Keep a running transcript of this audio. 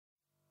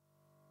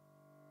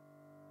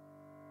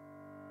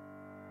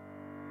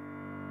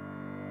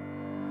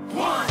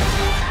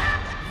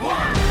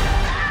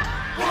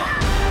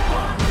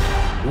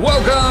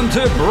Welcome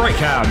to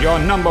Breakout, your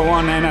number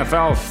one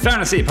NFL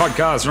fantasy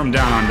podcast from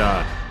down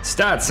under.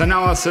 Stats,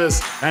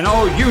 analysis, and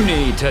all you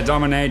need to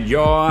dominate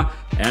your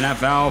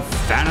NFL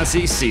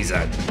fantasy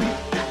season.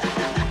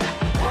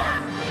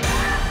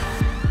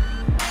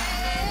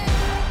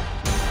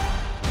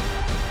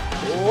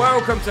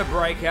 Welcome to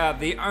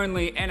Breakout, the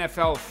only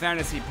NFL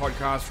fantasy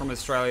podcast from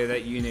Australia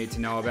that you need to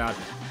know about.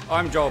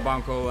 I'm Joel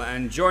Bunkle,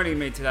 and joining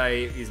me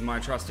today is my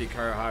trusty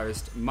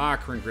co-host,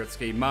 Mark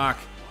Ringritsky. Mark,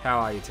 how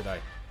are you today?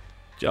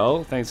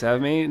 Joel, thanks for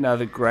having me.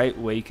 Another great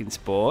week in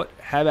sport.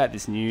 How about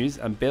this news?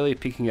 I'm barely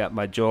picking up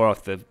my jaw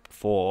off the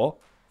floor.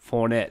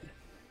 Fournette.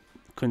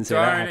 Couldn't see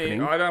that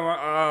happening.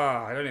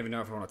 I don't even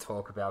know if I want to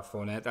talk about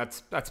Fournette.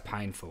 That's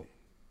painful.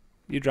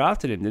 You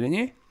drafted him, didn't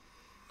you?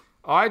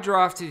 I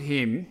drafted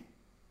him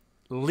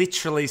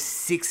literally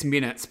 6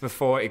 minutes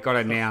before it got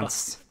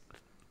announced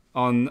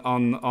on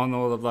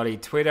all the bloody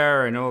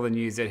Twitter and all the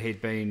news that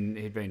he'd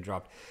been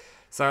dropped.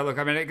 So look,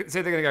 I mean, it's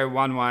either going to go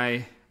one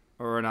way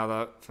or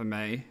another for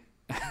me.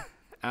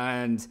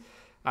 And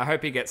I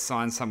hope he gets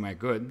signed somewhere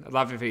good. I'd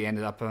love if he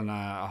ended up on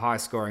a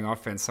high-scoring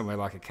offense somewhere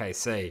like a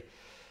KC.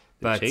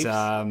 But,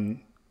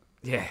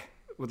 yeah,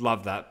 would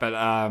love that.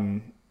 But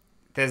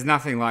there's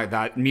nothing like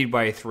that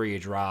midway through your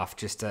draft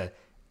just to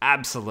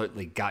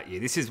absolutely gut you.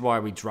 This is why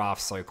we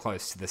draft so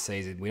close to the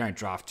season. We don't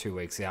draft 2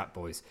 weeks out,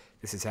 boys.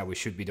 This is how we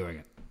should be doing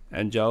it.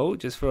 And Joel,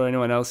 just for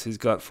anyone else who's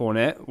got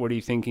Fournette, what are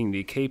you thinking? Do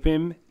you keep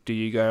him? Do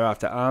you go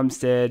after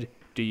Armstead?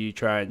 Do you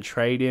try and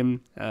trade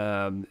him?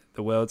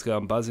 The world's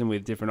going buzzing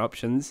with different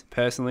options.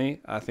 Personally,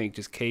 I think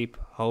just keep,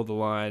 hold the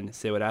line,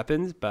 see what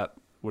happens. But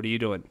what are you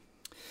doing?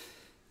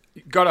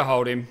 Got to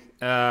hold him.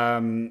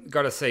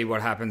 Got to see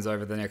what happens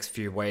over the next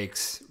few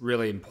weeks.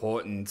 Really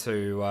important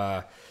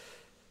to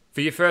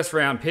for your first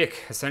round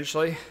pick,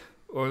 essentially.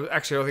 Or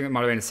actually, I think it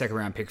might have been a second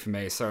round pick for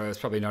me, so it's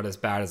probably not as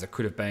bad as it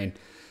could have been.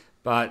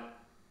 But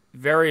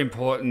very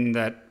important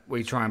that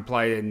we try and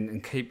play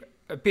and keep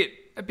a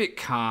bit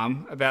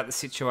calm about the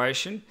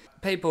situation.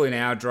 People in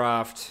our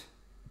draft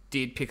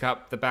did pick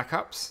up the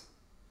backups,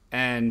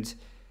 and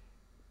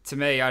to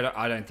me,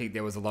 I don't think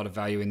there was a lot of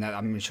value in that.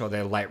 I'm sure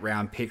they're late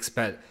round picks,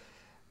 but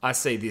I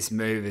see this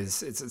move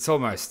as it's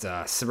almost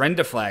a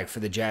surrender flag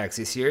for the Jags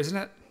this year, isn't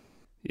it?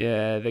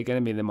 Yeah, they're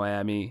going to be in the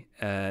Miami,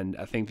 and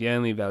I think the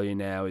only value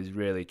now is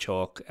really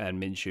Chalk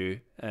and Minshew,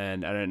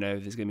 and I don't know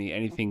if there's going to be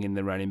anything in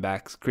the running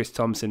backs. Chris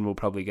Thompson will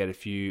probably get a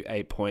few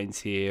 8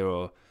 points here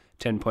or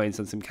 10 points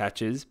on some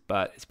catches,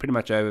 but it's pretty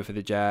much over for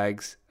the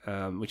Jags,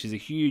 which is a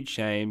huge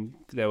shame.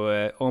 They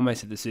were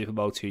almost at the Super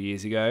Bowl 2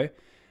 years ago,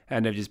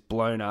 and they've just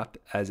blown up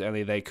as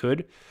only they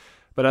could.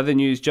 But other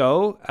news,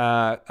 Joel,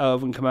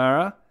 Alvin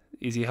Kamara,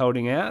 is he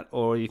holding out,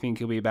 or do you think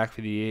he'll be back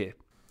for the year?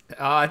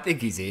 I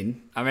think he's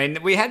in. I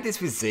mean, we had this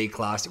with Zeke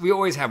last. We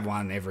always have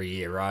one every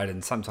year, right?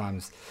 And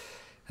sometimes,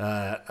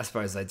 I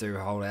suppose they do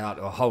hold out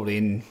or hold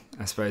in,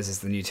 I suppose is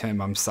the new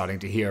term I'm starting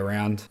to hear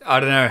around.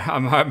 I don't know.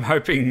 I'm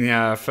hoping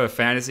for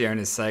fantasy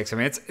owners' sakes. I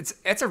mean,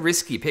 it's a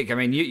risky pick. I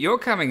mean, you're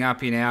coming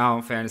up in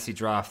our fantasy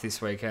draft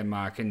this weekend,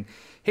 Mark, and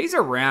he's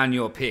around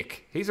your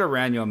pick. He's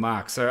around your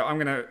mark. So I'm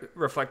going to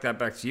reflect that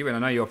back to you. And I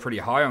know you're pretty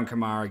high on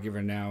Kamara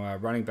given our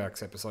running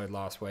backs episode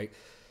last week.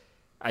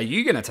 Are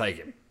you going to take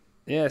him?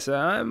 Yeah, so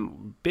I'm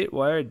a bit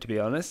worried, to be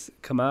honest.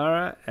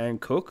 Kamara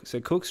and Cook. So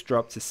Cook's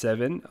dropped to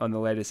 7 on the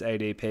latest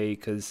ADP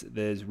because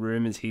there's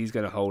rumours he's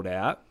going to hold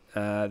out.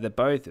 They're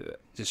both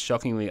just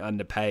shockingly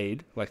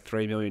underpaid, like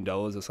 $3 million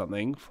or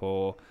something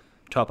for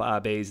top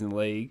RBs in the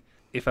league.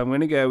 If I'm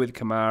going to go with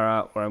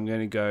Kamara or I'm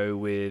going to go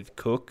with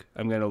Cook,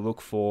 I'm going to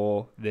look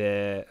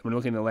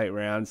in the late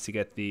rounds to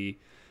get the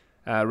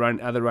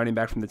other running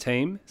back from the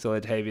team, so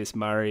Latavius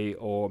Murray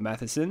or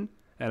Matheson.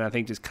 And I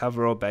think just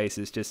cover all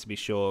bases just to be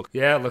sure.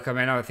 Yeah, look, I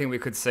mean, I think we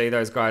could see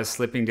those guys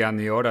slipping down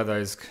the order.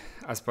 Those,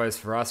 I suppose,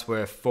 for us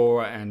were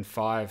 4 and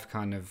 5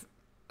 kind of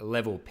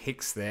level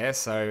picks there.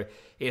 So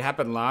it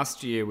happened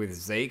last year with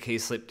Zeke. He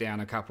slipped down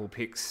a couple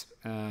picks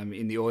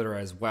in the order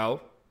as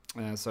well.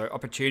 So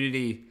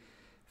opportunity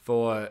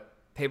for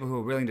people who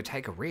are willing to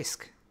take a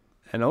risk.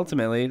 And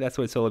ultimately, that's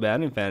what it's all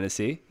about in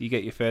fantasy. You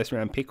get your first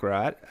round pick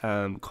right.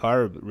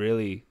 Kyra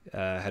really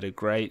had a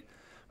great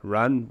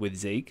run with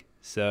Zeke.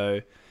 So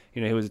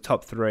he was a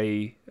top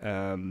 3,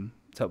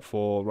 top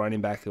 4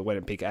 running back that went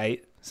at pick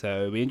 8.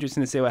 So it'll be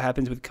interesting to see what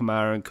happens with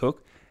Kamara and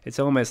Cook. It's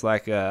almost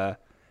like a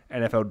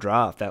NFL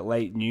draft, that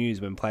late news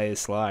when players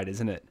slide,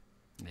 isn't it?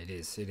 It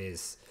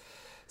is.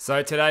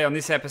 So today on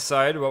this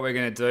episode, what we're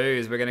going to do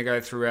is we're going to go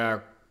through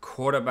our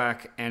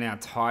quarterback and our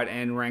tight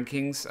end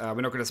rankings.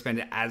 We're not going to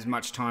spend as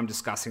much time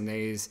discussing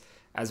these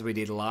as we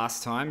did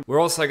last time.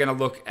 We're also going to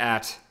look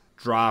at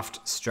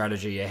draft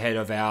strategy ahead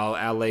of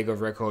our League of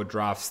Record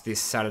drafts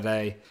this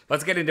Saturday.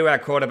 Let's get into our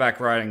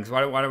quarterback ratings.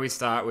 Why don't we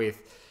start with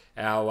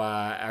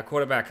our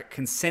quarterback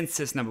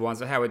consensus number 1.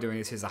 So how we're doing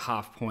this is a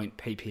half-point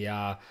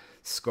PPR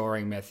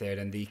scoring method,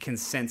 and the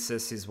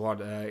consensus is what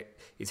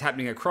is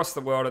happening across the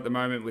world at the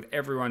moment with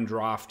everyone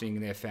drafting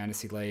their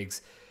fantasy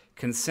leagues.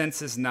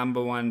 Consensus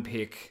number 1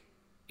 pick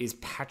is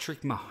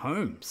Patrick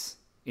Mahomes.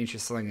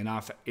 Interestingly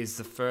enough, is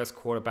the first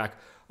quarterback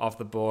off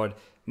the board.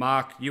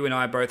 Mark, you and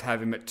I both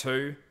have him at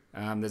 2.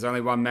 There's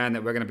only one man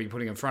that we're going to be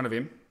putting in front of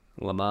him.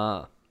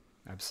 Lamar.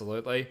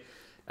 Absolutely.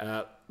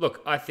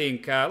 Look, I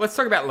think let's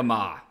talk about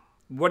Lamar.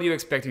 What are you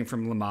expecting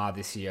from Lamar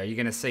this year? Are you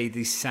going to see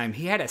the same?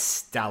 He had a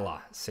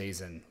stellar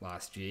season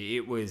last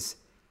year. It was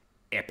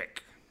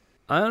epic.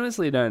 I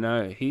honestly don't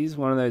know. He's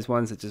one of those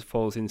ones that just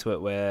falls into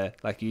it where,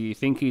 like, you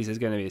think he's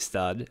going to be a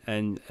stud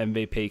and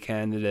MVP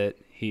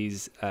candidate.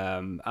 He's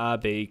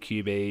RB,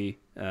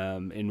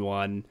 QB in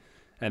one,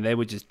 and they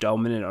were just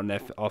dominant on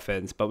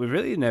offense. But we've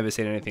really never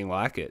seen anything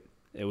like it.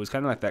 It was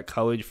kind of like that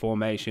college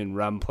formation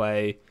run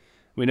play.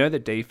 We know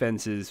that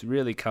defenses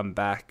really come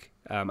back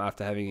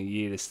after having a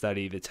year to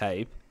study the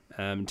tape.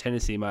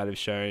 Tennessee might have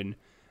shown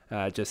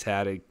just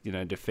how to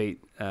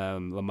defeat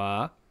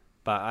Lamar,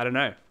 but I don't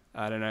know.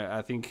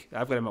 I think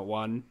I've got him at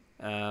 1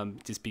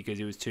 just because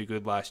he was too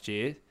good last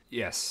year.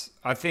 Yes,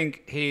 I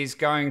think he's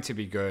going to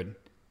be good,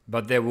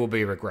 but there will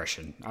be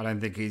regression. I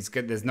don't think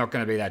there's not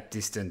going to be that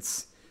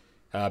distance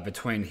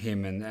between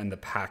him and the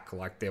pack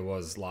like there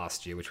was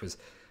last year, which was,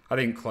 I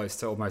think, close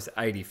to almost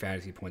 80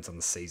 fantasy points on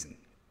the season,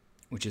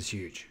 which is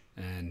huge.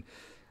 And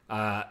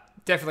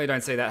definitely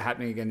don't see that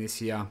happening again this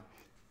year.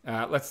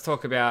 Let's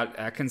talk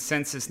about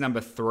consensus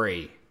number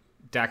 3,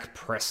 Dak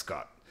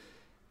Prescott.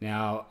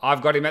 Now,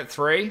 I've got him at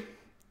 3.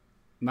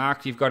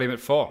 Mark, you've got him at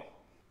 4.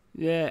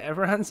 Yeah,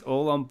 everyone's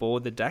all on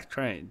board the Dak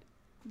train.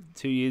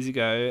 2 years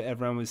ago,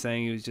 everyone was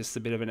saying he was just a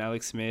bit of an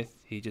Alex Smith.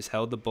 He just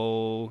held the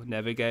ball,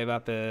 never gave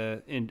up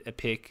a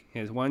pick. He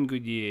has one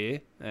good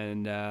year,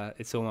 and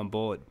it's all on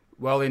board.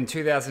 Well, in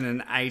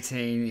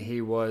 2018,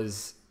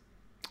 he's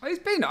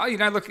been,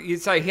 look,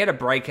 you'd say he had a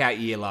breakout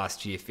year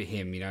last year for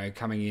him,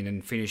 coming in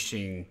and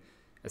finishing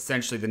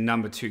essentially the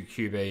number 2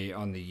 QB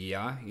on the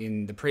year.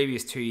 In the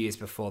previous 2 years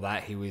before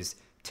that, he was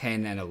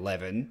 10 and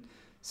 11.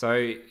 So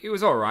it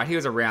was all right. He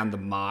was around the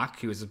mark.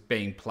 He was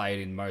being played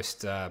in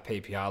most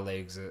PPR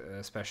leagues,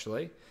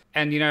 especially.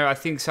 And, I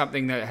think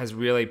something that has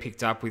really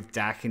picked up with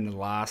Dak in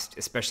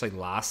especially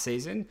last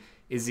season,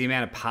 is the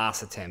amount of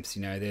pass attempts.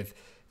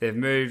 They've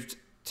moved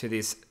to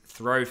this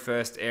throw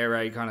first air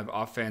raid kind of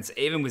offense,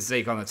 even with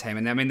Zeke on the team.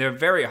 And I mean, they're a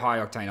very high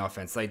octane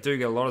offense. They do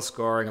get a lot of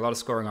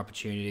scoring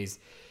opportunities.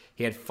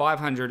 He had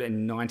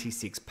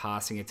 596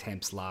 passing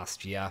attempts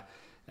last year,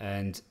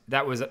 and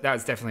that was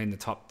definitely in the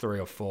top 3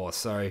 or 4.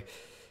 So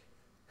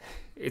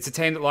it's a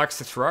team that likes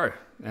to throw,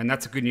 and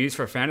that's good news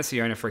for a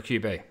fantasy owner for a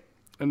QB.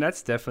 And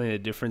that's definitely a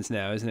difference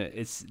now, isn't it?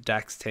 It's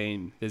Dak's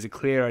team. There's a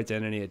clear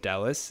identity at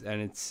Dallas,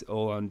 and it's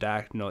all on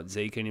Dak, not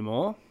Zeke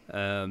anymore.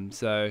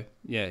 So,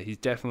 yeah, he's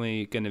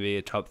definitely going to be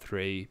a top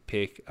 3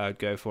 pick. I'd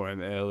go for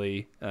him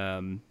early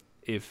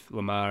if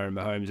Lamar and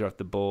Mahomes are off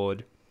the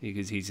board,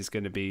 because he's just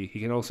going to be... He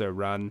can also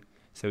run,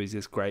 so he's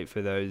just great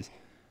for those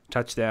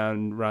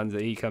touchdown runs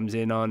that he comes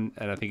in on,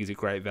 and I think he's a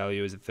great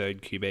value as a 3rd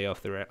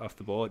QB off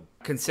the board.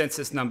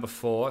 Consensus number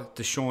 4,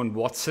 Deshaun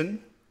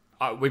Watson.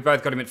 We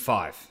both got him at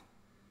 5.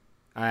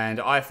 And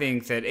I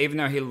think that even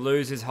though he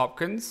loses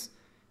Hopkins,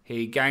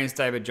 he gains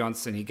David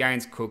Johnson, he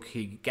gains Cook,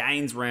 he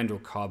gains Randall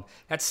Cobb.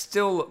 That's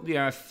still,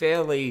 a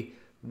fairly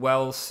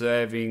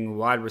well-serving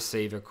wide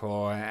receiver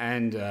core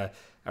and a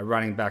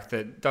running back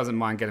that doesn't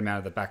mind getting him out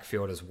of the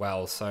backfield as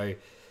well. So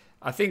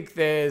I think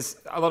there's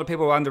a lot of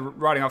people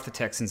writing off the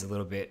Texans a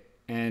little bit,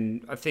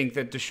 and I think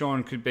that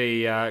Deshaun could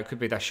be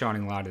that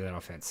shining light of that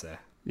offense there.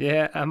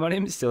 Yeah, I'm on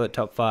him still at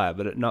top 5,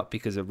 but not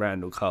because of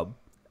Randall Cobb.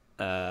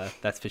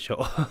 That's for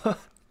sure.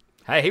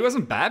 Hey, he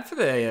wasn't bad for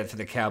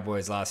the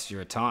Cowboys last year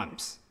at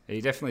times.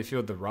 He definitely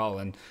filled the role,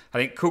 and I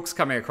think Cook's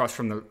coming across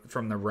from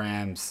the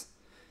Rams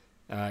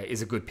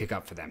is a good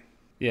pickup for them.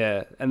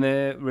 Yeah, and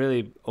they're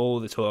really all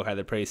the talk out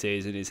of the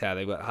preseason is how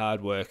they've got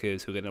hard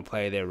workers who are going to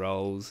play their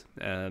roles.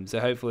 So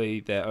hopefully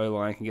their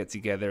O-line can get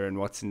together and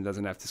Watson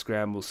doesn't have to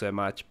scramble so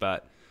much.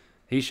 But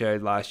he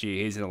showed last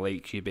year he's an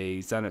elite QB.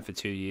 He's done it for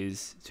 3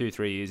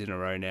 years in a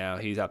row now.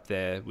 He's up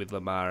there with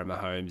Lamar and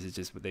Mahomes. It's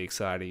just with the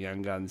exciting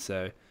young guns.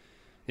 So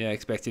yeah,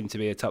 expect him to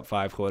be a top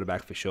 5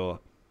 quarterback for sure.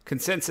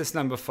 Consensus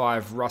number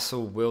 5,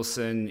 Russell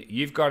Wilson.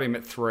 You've got him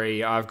at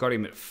 3. I've got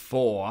him at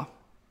 4.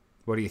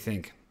 What do you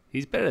think?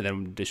 He's better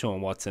than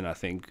Deshaun Watson, I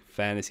think,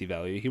 fantasy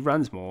value. He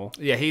runs more.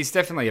 Yeah, he's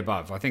definitely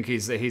above. I think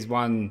he's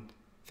one,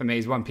 for me,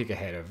 he's one pick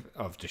ahead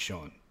of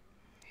Deshaun.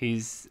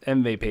 He's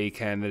MVP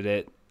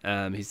candidate.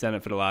 He's done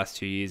it for the last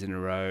 2 years in a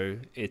row.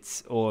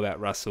 It's all about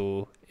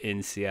Russell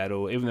in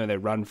Seattle. Even though they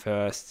run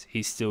first,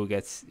 he still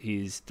gets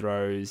his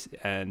throws,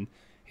 and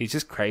he's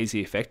just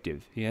crazy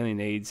effective. He only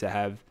needs to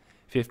have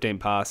 15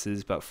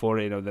 passes, but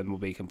 14 of them will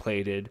be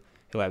completed.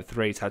 He'll have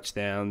 3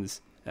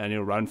 touchdowns, and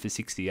he'll run for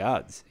 60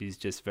 yards. He's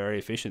just very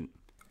efficient.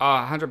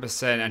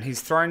 100%. And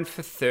he's thrown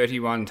for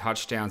 31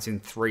 touchdowns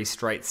in 3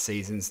 straight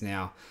seasons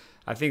now.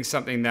 I think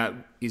something that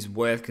is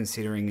worth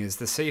considering is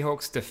the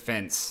Seahawks'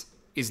 defense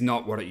is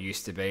not what it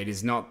used to be. It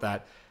is not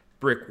that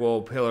brick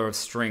wall pillar of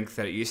strength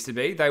that it used to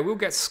be. They will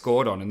get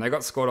scored on, and they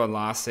got scored on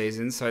last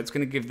season, so it's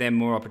going to give them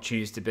more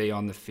opportunities to be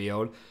on the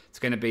field. It's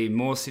going to be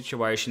more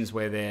situations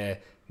where they're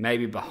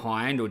maybe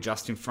behind or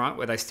just in front,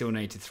 where they still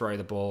need to throw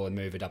the ball and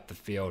move it up the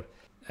field.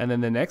 And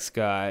then the next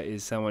guy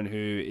is someone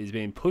who is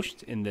being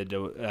pushed in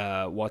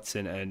the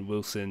Watson and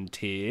Wilson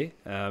tier.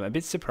 A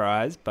bit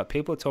surprised, but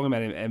people are talking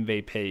about him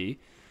MVP.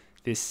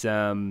 This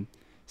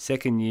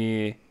second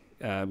year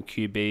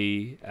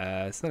QB,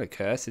 it's not a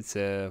curse, it's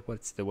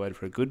what's the word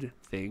for a good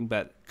thing,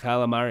 but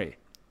Kyler Murray.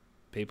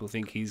 People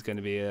think he's going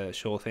to be a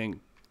sure thing.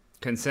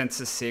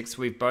 Consensus 6.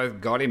 We've both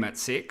got him at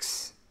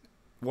 6.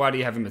 Why do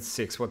you have him at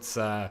 6? What's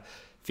for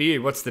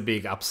you? What's the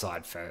big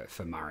upside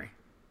for Murray?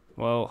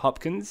 Well,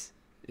 Hopkins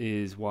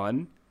is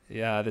one.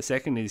 Yeah, the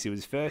second is he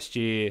was first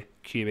year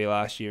QB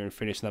last year and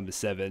finished number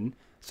 7.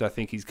 So I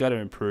think he's got to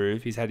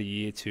improve. He's had a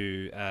year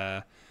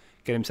to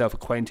get himself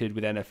acquainted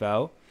with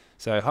NFL.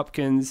 So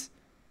Hopkins,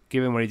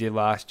 given what he did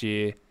last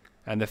year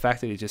and the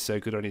fact that he's just so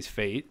good on his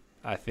feet,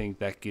 I think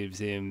that gives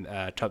him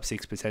top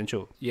 6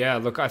 potential. Yeah,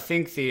 look, I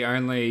think he's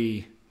going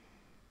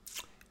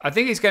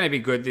to be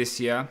good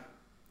this year.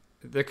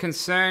 The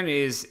concern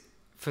is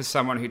for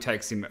someone who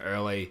takes him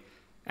early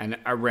and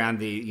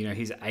around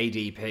his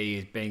ADP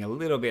is being a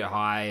little bit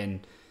high,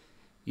 and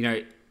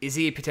is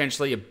he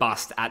potentially a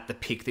bust at the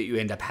pick that you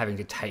end up having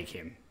to take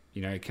him?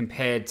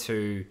 Compared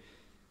to,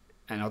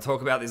 and I'll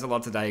talk about this a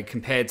lot today,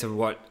 compared to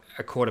what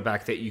a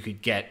quarterback that you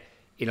could get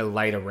in a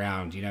later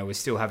round. We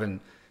still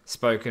haven't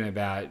spoken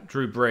about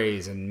Drew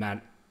Brees and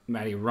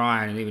Matty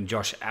Ryan and even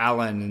Josh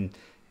Allen, and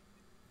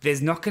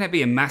there's not going to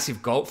be a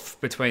massive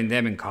gulf between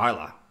them and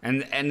Kyler.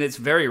 And it's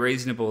very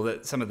reasonable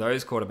that some of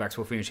those quarterbacks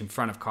will finish in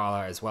front of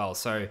Kyler as well.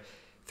 So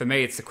for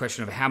me, it's the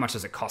question of how much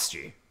does it cost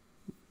you?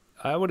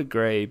 I would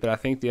agree, but I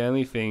think the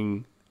only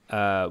thing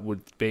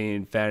would be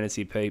in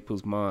fantasy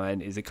people's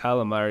mind is that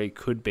Kyler Murray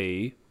could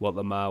be what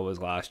Lamar was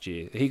last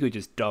year. He could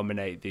just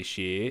dominate this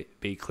year,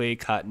 be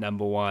clear-cut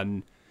number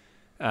 1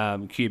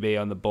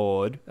 QB on the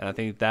board. And I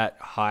think that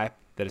hype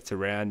that it's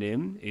around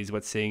him is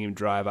what's seeing him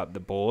drive up the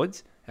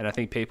boards. And I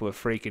think people are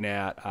freaking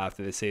out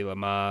after they see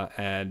Lamar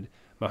and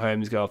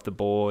Mahomes go off the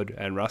board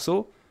and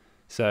Russell.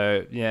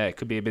 So, yeah, it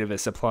could be a bit of a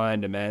supply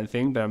and demand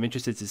thing, but I'm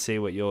interested to see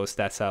what your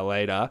stats are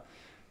later.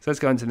 So let's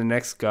go on to the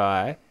next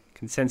guy.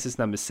 Consensus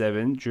number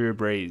 7, Drew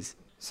Brees.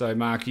 So,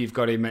 Mark, you've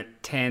got him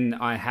at 10.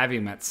 I have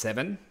him at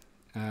 7.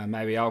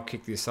 Maybe I'll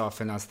kick this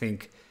off, and I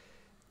think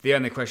the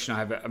only question I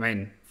have,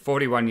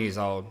 41 years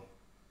old,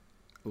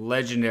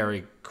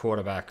 legendary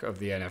quarterback of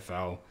the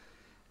NFL,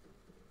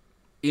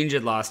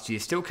 injured last year,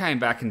 still came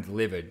back and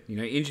delivered.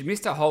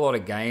 Missed a whole lot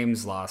of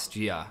games last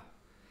year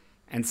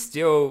and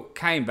still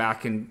came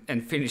back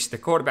and finished the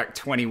quarterback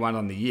 21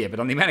 on the year.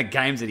 But on the amount of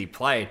games that he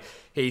played,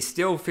 he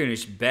still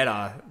finished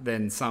better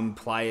than some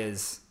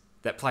players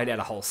that played out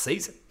a whole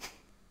season.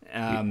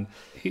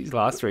 His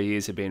last 3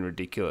 years have been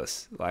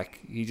ridiculous.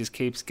 Like, he just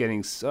keeps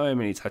getting so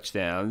many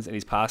touchdowns and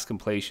his pass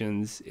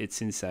completions,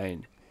 it's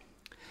insane.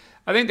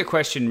 I think the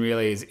question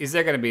really is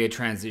there going to be a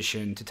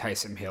transition to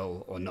Taysom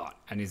Hill or not?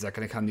 And is that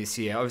going to come this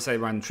year? Obviously, they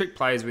run trick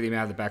plays with him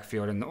out of the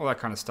backfield and all that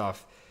kind of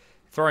stuff.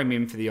 Throw him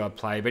in for the odd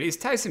play. But is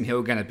Taysom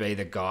Hill going to be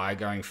the guy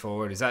going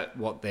forward? Is that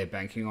what they're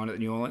banking on at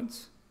New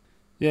Orleans?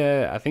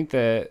 Yeah, I think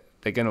they're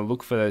going to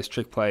look for those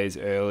trick plays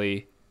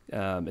early,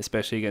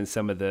 especially against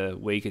some of the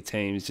weaker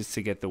teams, just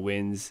to get the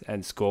wins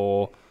and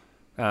score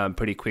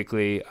pretty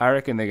quickly. I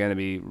reckon they're going to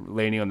be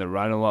leaning on the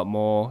run a lot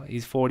more.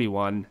 He's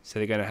 41, so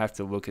they're going to have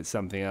to look at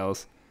something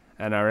else.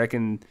 And I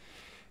reckon,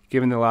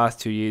 given the last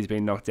 2 years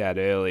being knocked out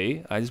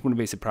early, I just wouldn't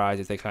be surprised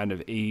if they kind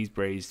of ease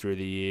Breeze through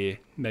the year.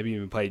 Maybe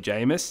even play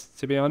Jameis,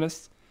 to be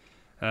honest,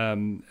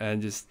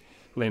 and just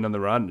lean on the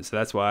run. So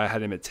that's why I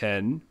had him at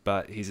 10,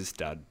 but he's a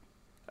stud.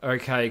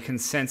 Okay,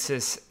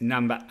 consensus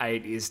number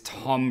 8 is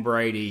Tom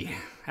Brady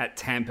at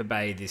Tampa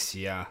Bay this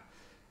year.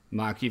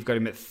 Mark, you've got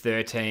him at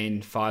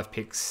 13, 5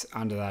 picks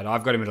under that.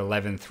 I've got him at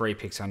 11, 3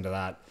 picks under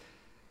that.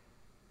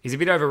 He's a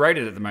bit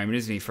overrated at the moment,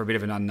 isn't he, for a bit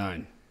of an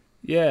unknown?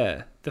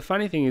 Yeah. The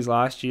funny thing is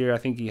last year, I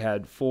think he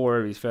had 4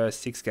 of his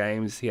first 6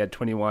 games. He had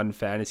 21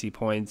 fantasy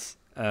points.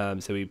 So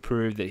he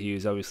proved that he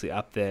was obviously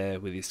up there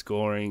with his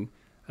scoring.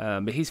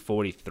 But he's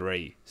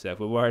 43. So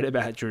if we're worried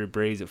about Drew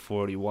Brees at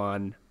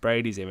 41,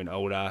 Brady's even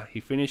older.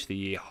 He finished the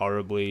year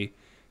horribly.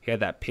 He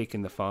had that pick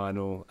in the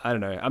final. I don't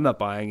know. I'm not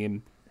buying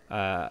him.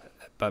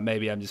 But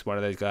maybe I'm just one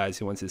of those guys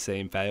who wants to see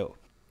him fail.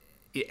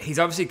 He's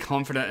obviously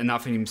confident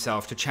enough in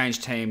himself to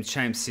change teams,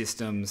 change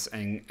systems,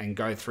 and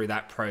go through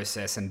that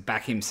process and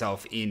back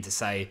himself in to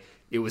say,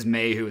 it was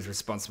me who was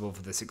responsible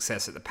for the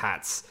success at the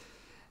Pats,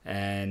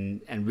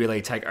 and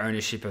really take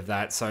ownership of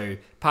that. So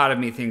part of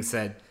me thinks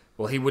that,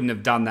 well, he wouldn't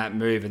have done that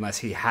move unless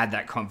he had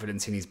that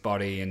confidence in his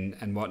body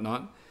and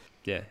whatnot.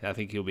 Yeah, I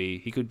think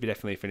he could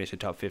definitely finish a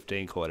top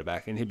 15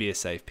 quarterback, and he'd be a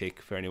safe pick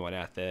for anyone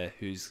out there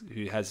who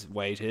has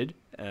waited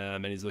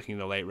and is looking in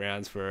the late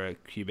rounds for a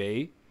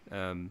QB.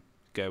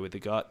 Go with the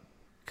gut.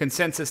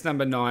 Consensus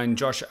number 9,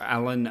 Josh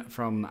Allen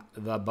from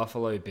the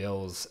Buffalo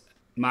Bills.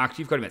 Mark,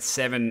 you've got him at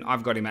 7.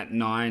 I've got him at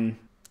 9.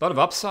 A lot of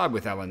upside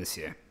with Allen this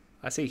year.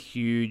 I see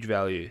huge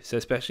value. So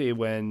especially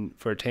when,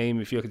 for a team,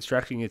 if you're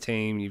constructing a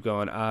team, you've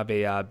gone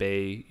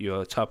RB,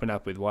 you're topping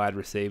up with wide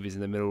receivers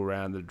in the middle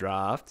round of the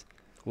draft.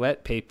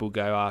 Let people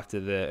go after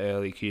the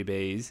early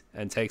QBs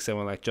and take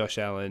someone like Josh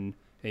Allen,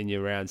 in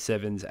your round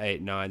 7s,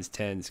 8, 9s,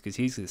 10s, because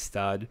he's a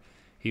stud.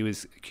 He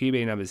was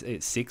QB number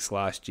 6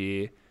 last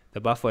year.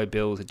 The Buffalo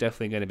Bills are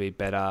definitely going to be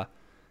better,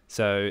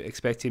 so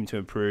expect him to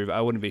improve.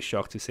 I wouldn't be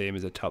shocked to see him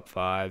as a top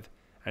 5.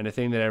 And the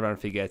thing that everyone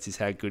forgets is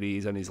how good he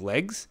is on his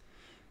legs.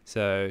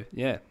 So,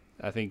 yeah,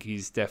 I think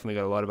he's definitely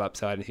got a lot of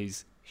upside, and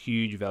he's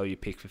huge value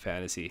pick for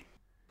fantasy.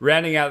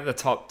 Rounding out the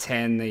top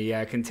 10,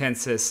 the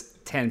consensus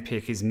 10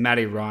 pick is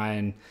Matty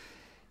Ryan.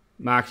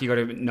 Mark, you got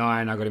him at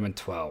 9, I got him at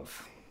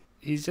 12.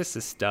 He's just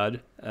a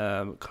stud.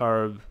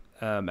 Korob,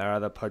 our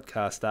other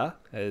podcaster,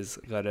 has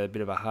got a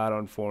bit of a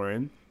hard-on for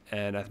him,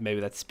 and maybe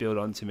that's spilled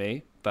onto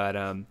me. But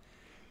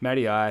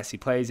Matty Ice, he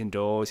plays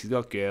indoors, he's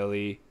got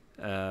girly.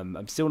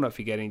 I'm still not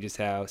forgetting just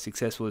how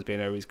successful he's been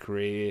over his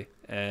career,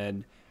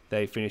 and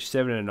they finished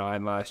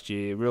 7-9 last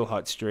year, real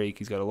hot streak.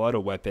 He's got a lot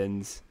of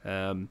weapons.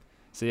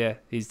 So yeah,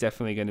 he's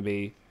definitely going to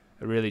be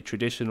a really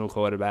traditional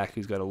quarterback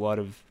who's got a lot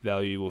of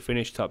value. Will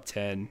finish top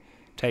 10.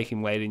 Take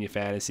him late in your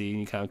fantasy and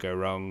you can't go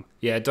wrong.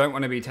 Yeah, don't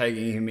want to be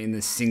taking him in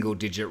the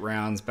single-digit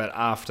rounds, but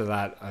after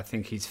that, I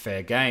think he's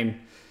fair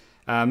game.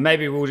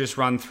 Maybe we'll just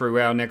run through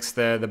our next,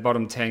 the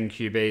bottom 10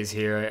 QBs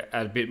here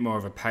at a bit more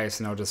of a pace,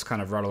 and I'll just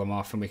kind of rattle them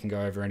off and we can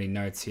go over any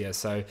notes here.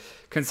 So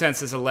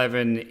consensus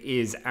 11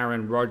 is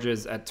Aaron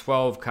Rodgers. At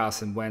 12,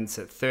 Carson Wentz.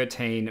 At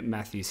 13,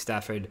 Matthew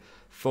Stafford.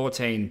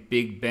 14,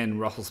 Big Ben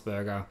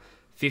Roethlisberger.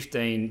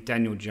 15,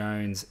 Daniel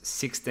Jones.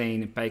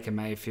 16, Baker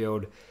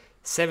Mayfield.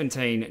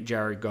 17,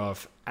 Jared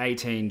Goff.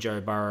 18, Joe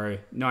Burrow.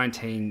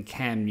 19,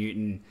 Cam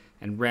Newton.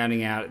 And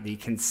rounding out the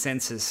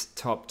consensus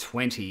top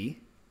 20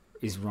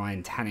 is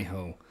Ryan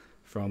Tannehill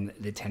from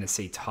the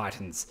Tennessee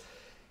Titans.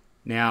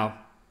 Now,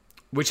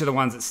 which are the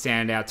ones that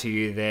stand out to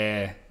you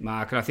there,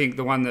 Mark? And I think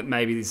the one that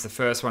maybe is the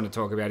first one to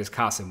talk about is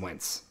Carson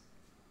Wentz.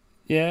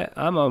 Yeah,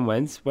 I'm on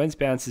Wentz. Wentz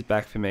bounces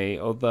back for me,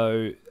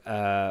 although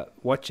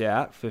watch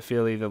out for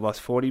Philly. They've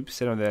lost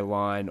 40% of their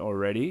line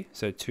already,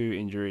 so 2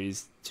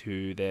 injuries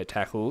to their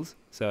tackles.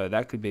 So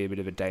that could be a bit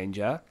of a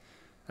danger.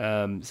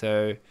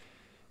 So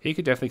he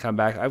could definitely come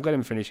back. I've got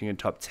him finishing in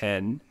top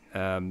 10.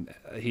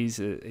 He's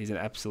an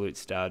absolute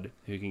stud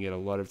who can get a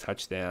lot of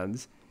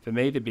touchdowns. For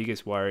me, the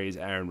biggest worry is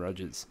Aaron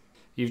Rodgers.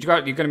 You've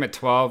got him at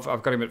 12.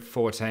 I've got him at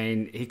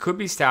 14. He could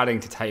be starting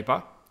to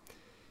taper.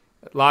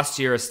 Last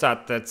year, a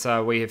stat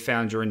that we have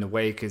found during the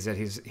week is that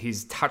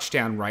his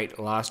touchdown rate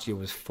last year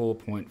was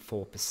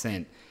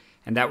 4.4%,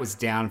 and that was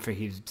down for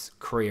his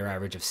career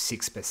average of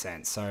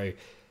 6%. So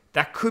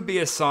that could be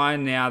a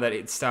sign now that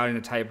it's starting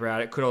to taper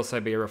out. It could also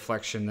be a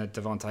reflection that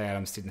Devontae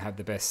Adams didn't have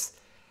the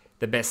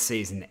best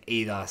season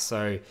either.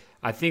 So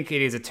I think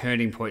it is a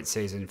turning point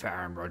season for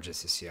Aaron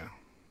Rodgers this year.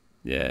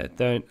 Yeah,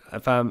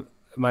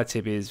 my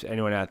tip is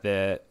anyone out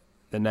there,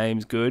 the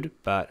name's good,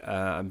 but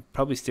I'm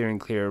probably steering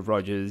clear of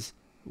Rodgers.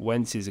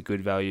 Wentz is a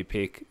good value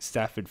pick.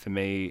 Stafford for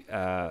me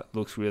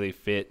looks really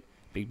fit.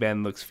 Big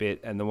Ben looks fit,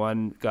 and the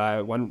one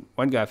guy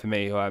for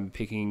me who I'm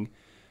picking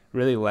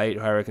really late,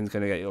 who I reckon is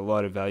going to get a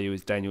lot of value,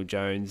 is Daniel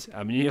Jones.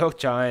 I'm a New York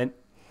Giant.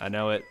 I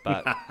know it,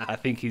 but I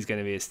think he's going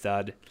to be a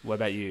stud. What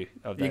about you?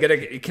 You got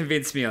to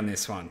convince me on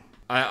this one.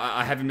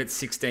 I have him at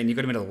 16. You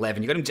got him at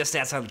 11. You got him just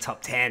outside the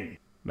top 10.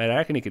 Mate, I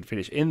reckon he could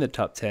finish in the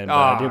top 10, but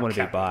I didn't want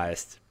to be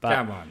biased. But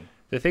come on.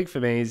 The thing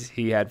for me is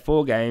he had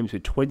 4 games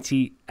with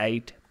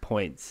 28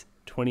 points.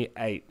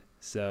 28.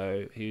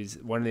 So he's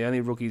one of the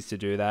only rookies to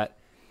do that.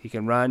 He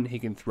can run, he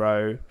can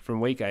throw. From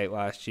week 8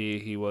 last year,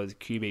 he was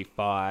QB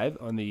 5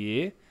 on the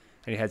year,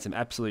 and he had some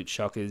absolute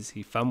shockers.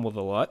 He fumbled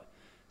a lot.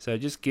 So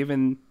just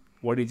given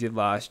what he did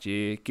last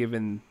year,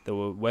 given the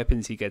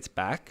weapons he gets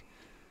back,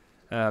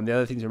 the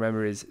other thing to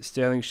remember is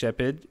Sterling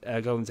Shepard,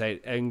 Golden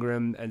Tate,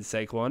 Ingram, and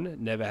Saquon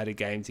never had a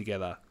game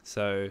together.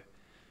 So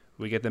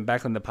we get them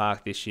back on the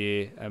park this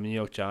year. I'm a New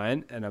York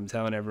Giant, and I'm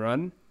telling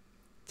everyone,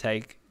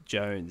 take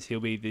Jones. He'll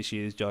be this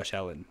year's Josh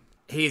Allen.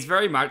 He's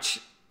very much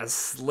a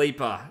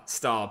sleeper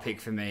style pick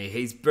for me.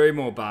 He's very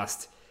more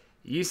bust.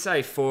 You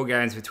say 4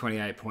 games with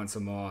 28 points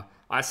or more.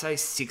 I say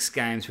 6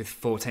 games with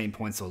 14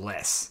 points or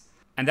less.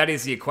 And that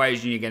is the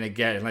equation you're going to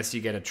get unless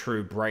you get a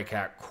true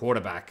breakout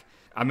quarterback.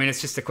 I mean,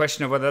 it's just a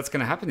question of whether that's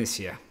going to happen this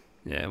year.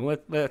 Yeah, well,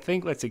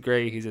 let's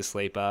agree he's a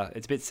sleeper.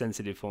 It's a bit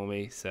sensitive for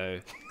me, so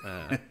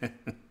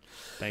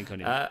bank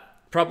on him.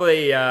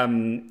 Probably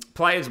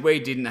players we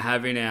didn't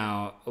have in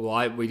our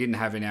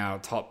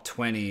top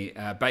 20.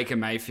 Baker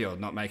Mayfield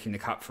not making the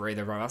cut for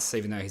either of us,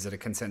 even though he's at a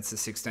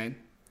consensus 16.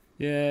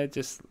 Yeah,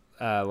 just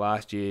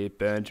last year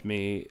burned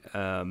me.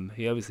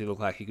 He obviously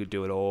looked like he could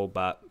do it all,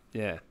 but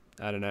yeah,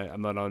 I don't know.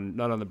 I'm not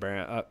on the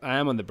Browns. I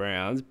am on the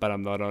Browns, but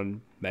I'm not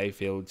on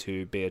Mayfield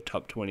to be a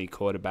top 20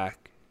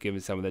 quarterback,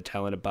 given some of the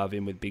talent above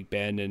him with Big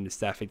Ben and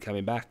Stafford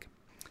coming back.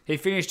 He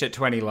finished at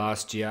 20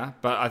 last year,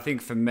 but I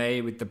think for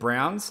me with the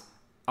Browns,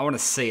 I want to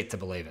see it to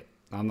believe it.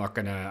 I'm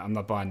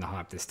not buying the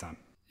hype this time.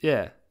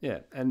 Yeah,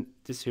 and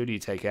just who do you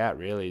take out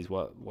really is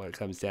what it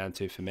comes down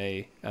to for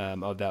me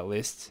of that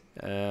list.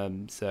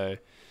 So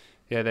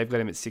yeah, they've got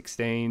him at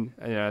 16.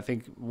 And, I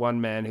think one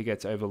man who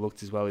gets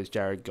overlooked as well is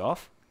Jared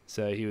Goff.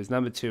 So he was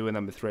number 2 and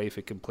number 3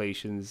 for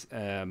completions,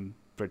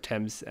 for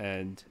attempts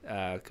and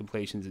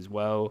completions as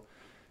well.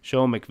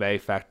 Sean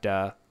McVay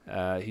factor.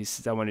 He's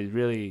someone who's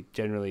really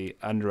generally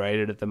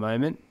underrated at the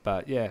moment,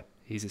 but yeah,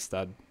 he's a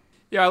stud.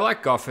 Yeah, I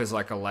like Goff as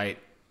like a late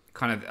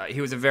kind of.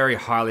 He was a very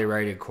highly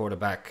rated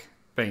quarterback,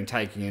 being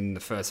taken in the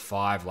first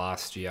 5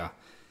 last year,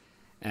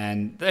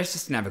 and they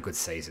just didn't have a good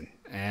season.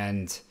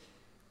 And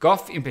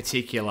Goff in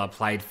particular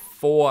played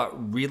 4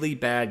 really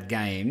bad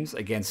games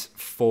against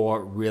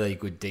 4 really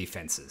good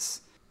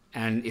defenses.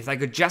 And if they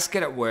could just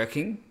get it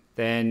working,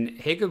 then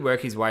he could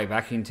work his way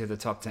back into the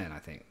top 10, I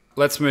think.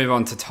 Let's move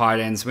on to tight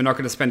ends. We're not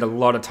going to spend a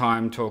lot of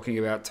time talking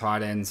about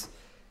tight ends.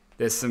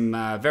 There's some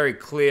very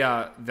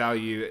clear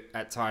value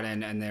at tight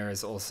end, and there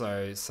is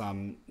also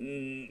some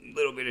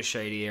little bit of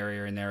shady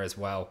area in there as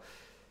well.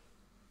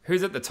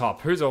 Who's at the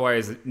top? Who's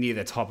always near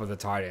the top of the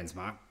tight ends,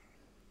 Mark?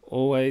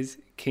 Always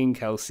King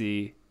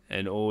Kelsey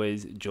and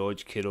always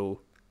George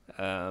Kittle.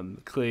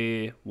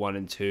 Clear 1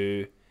 and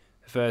 2.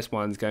 The first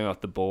one's going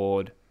off the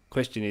board.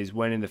 Question is,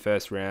 when in the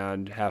first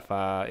round, how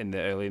far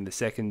early in the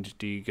second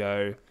do you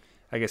go?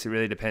 I guess it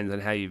really depends on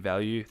how you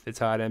value the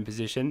tight end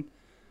position.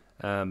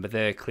 But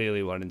they're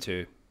clearly 1 and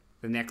 2.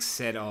 The next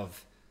set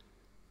of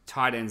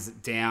tight ends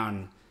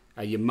down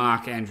are your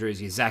Mark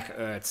Andrews, your Zach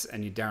Ertz,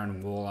 and your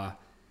Darren Waller.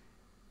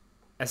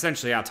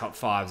 Essentially, our top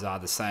 5s are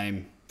the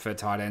same for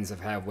tight ends of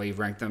how we've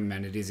ranked them,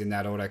 and it is in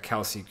that order: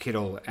 Kelsey,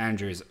 Kittle,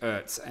 Andrews,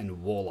 Ertz,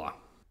 and Waller.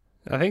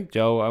 I think,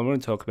 Joel, I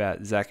want to talk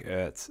about Zach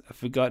Ertz, a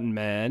forgotten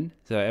man.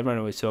 So everyone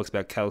always talks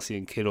about Kelsey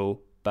and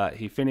Kittle, but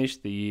he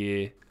finished the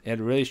year, he had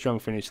a really strong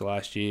finish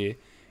last year.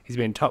 He's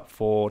been top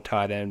 4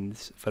 tight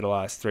ends for the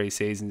last 3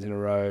 seasons in a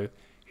row.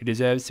 He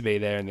deserves to be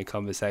there in the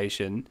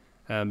conversation.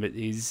 But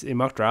he's in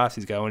mock drafts,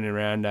 he's going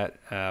around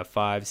that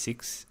 5,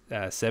 6,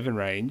 7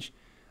 range.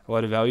 A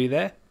lot of value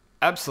there.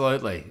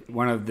 Absolutely.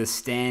 One of the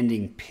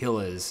standing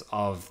pillars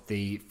of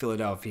the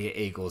Philadelphia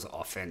Eagles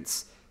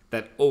offense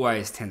that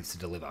always tends to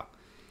deliver.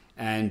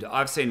 And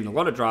I've seen in a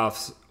lot of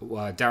drafts,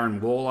 Darren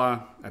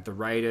Waller at the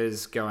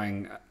Raiders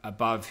going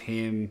above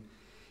him.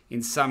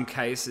 In some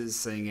cases,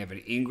 seeing Evan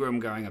Ingram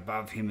going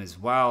above him as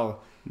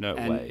well. No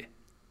way.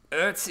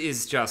 Ertz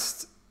is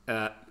just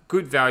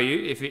good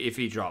value if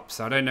he drops.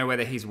 I don't know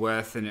whether he's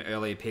worth an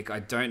early pick. I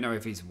don't know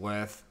if he's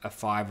worth a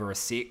 5 or a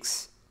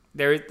 6.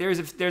 There's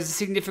a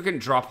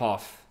significant drop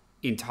off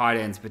in tight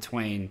ends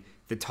between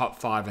the top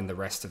 5 and the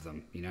rest of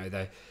them. You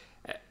know,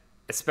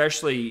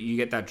 especially you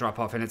get that drop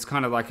off, and it's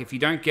kind of like if you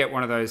don't get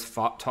one of those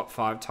top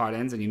 5 tight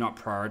ends and you're not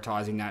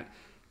prioritizing that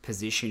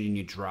position in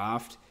your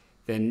draft,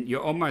 then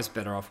you're almost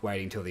better off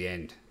waiting till the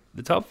end.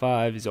 The top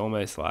 5 is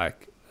almost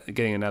like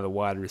getting another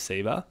wide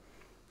receiver.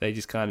 They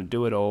just kind of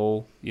do it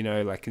all, you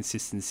know, like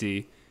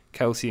consistency.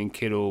 Kelsey and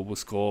Kittle will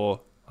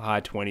score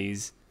high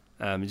 20s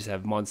and just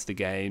have monster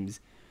games.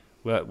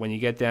 But when you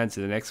get down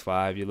to the next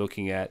 5, you're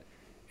looking at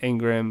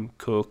Ingram,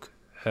 Cook,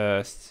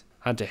 Hurst,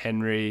 Hunter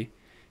Henry,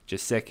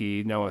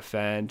 Gesicki, Noah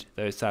Fant,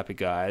 those type of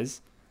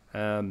guys.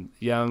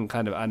 Young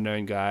kind of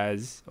unknown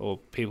guys or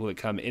people that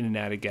come in and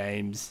out of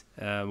games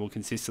will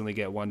consistently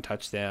get 1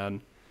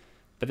 touchdown,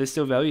 but there's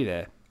still value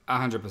there.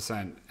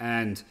 100%.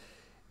 And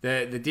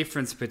the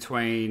difference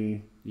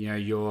between, you know,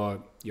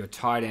 your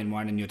tight end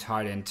 1 and your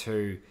tight end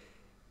 2,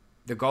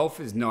 the gulf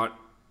is not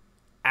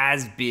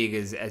as big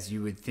as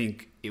you would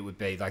think it would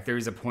be. Like, there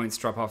is a points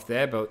drop off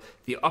there, but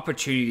the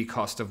opportunity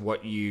cost of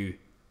what you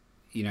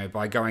know,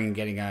 by going and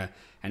getting an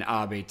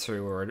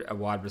RB2 or a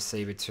wide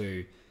receiver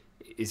 2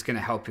 is going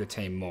to help your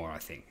team more, I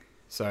think.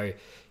 So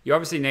you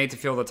obviously need to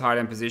fill the tight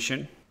end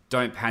position.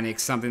 Don't panic.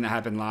 Something that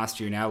happened last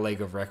year in our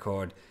league of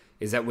record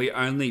is that we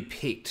only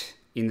picked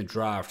in the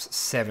draft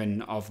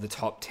 7 of the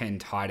top 10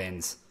 tight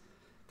ends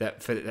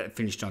that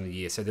finished on the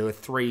year. So there were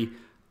 3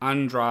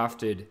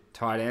 undrafted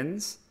tight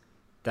ends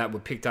that were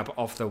picked up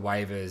off the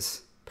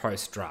waivers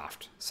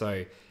post-draft.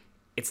 So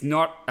it's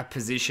not a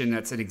position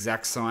that's an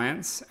exact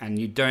science, and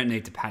you don't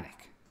need to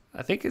panic.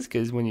 I think it's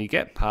because when you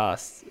get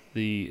past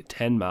the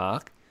 10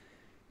 mark,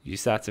 you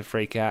start to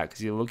freak out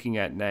because you're looking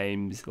at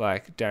names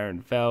like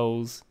Darren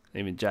Fells,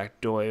 even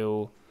Jack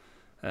Doyle,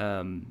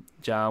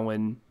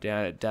 Jarwin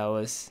down at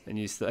Dallas,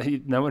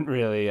 and no one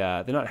really,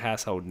 they're not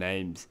household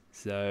names.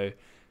 So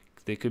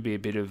there could be a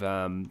bit of,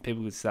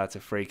 people could start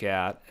to freak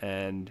out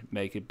and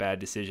make a bad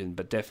decision,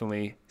 but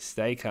definitely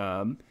stay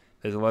calm.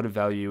 There's a lot of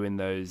value in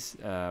those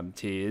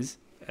tiers,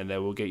 and they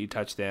will get you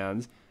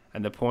touchdowns.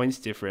 And the points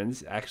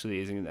difference actually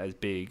isn't as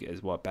big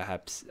as what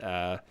perhaps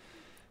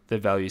the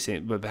value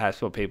seems, but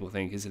perhaps what people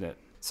think, isn't it?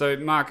 So,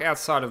 Mark,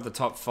 outside of the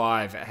top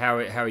 5, how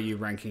are you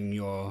ranking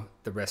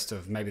the rest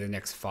of maybe the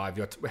next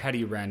 5? How do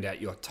you round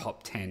out your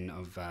top 10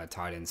 of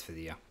tight ends for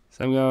the year?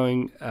 So I'm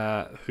going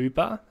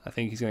Hooper. I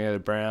think he's going to go to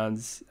the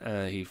Browns.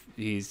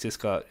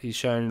 He's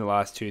shown in the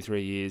last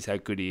 2-3 years how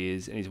good he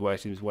is, and he's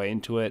worked his way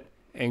into it.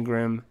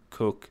 Ingram,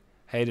 Cook,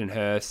 Hayden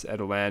Hurst at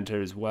Atlanta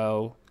as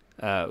well.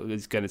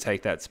 Is going to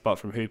take that spot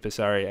from Hooper,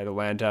 at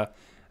Atlanta.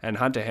 And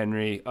Hunter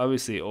Henry,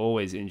 obviously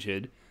always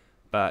injured,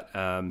 but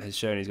has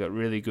shown he's got had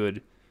really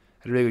good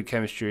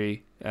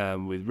chemistry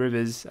with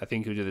Rivers. I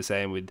think he'll do the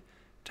same with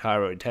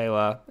Tyrod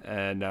Taylor,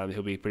 and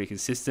he'll be pretty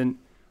consistent.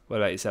 What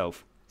about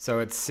yourself? So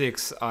at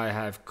 6, I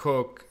have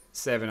Cook.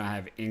 7, I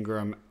have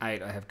Ingram.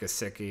 8, I have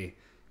Gesicki.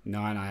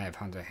 9, I have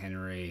Hunter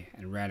Henry.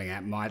 And rounding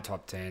out my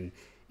top 10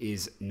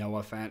 is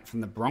Noah Fant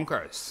from the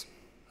Broncos.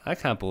 I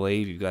can't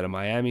believe you've got a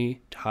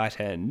Miami tight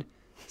end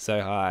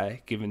so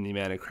high, given the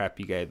amount of crap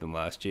you gave them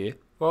last year.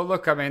 Well,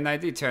 look, I mean, they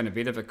did turn a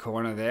bit of a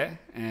corner there.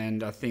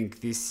 And I think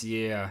this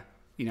year,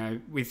 you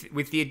know,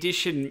 with the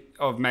addition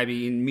of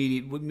maybe in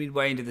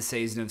midway into the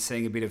season of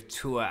seeing a bit of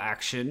tour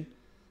action,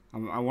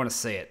 I want to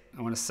see it.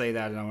 I want to see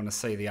that, and I want to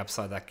see the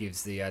upside that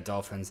gives the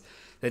Dolphins.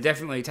 They're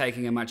definitely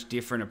taking a much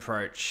different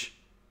approach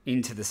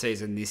into the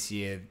season this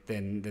year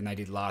than they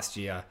did last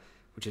year,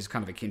 which is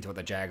kind of akin to what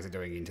the Jags are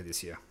doing into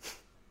this year.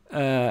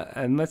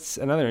 And that's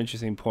another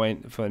interesting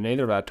point for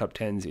neither of our top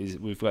 10s is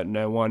we've got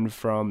no one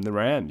from the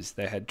Rams.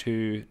 They had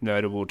 2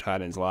 notable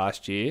tight ends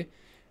last year.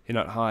 You're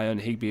not high on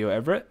Higbee or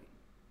Everett?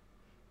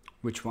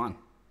 Which one?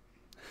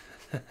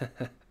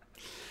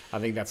 I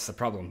think that's the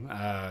problem.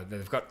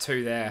 They've got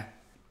 2 there.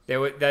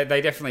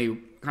 They definitely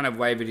kind of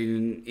wavered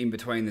in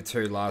between the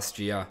 2 last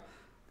year.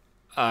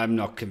 I'm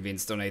not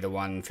convinced on either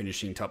one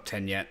finishing top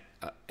 10 yet.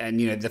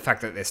 And, you know, the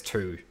fact that there's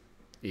 2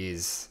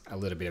 is a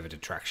little bit of a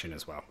detraction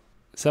as well.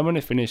 Someone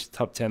who finished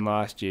top 10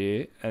 last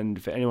year,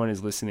 and for anyone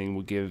who's listening,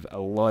 will give a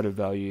lot of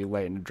value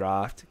late in the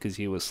draft because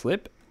he will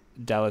slip.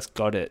 Dallas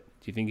Goedert.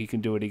 Do you think he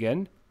can do it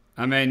again?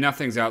 I mean,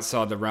 nothing's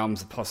outside the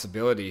realms of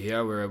possibility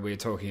here where we're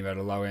talking about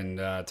a low-end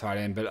tight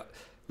end. But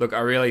look, I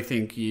really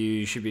think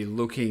you should be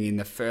looking in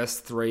the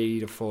first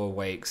 3 to 4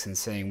 weeks and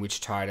seeing which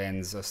tight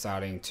ends are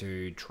starting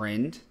to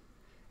trend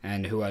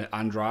and who are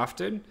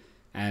undrafted,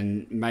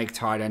 and make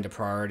tight end a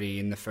priority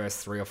in the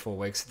first 3 or 4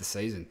 weeks of the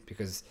season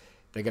because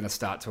they're going to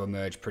start to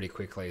emerge pretty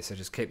quickly. So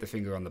just keep the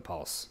finger on the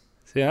pulse.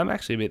 See, I'm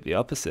actually a bit the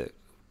opposite.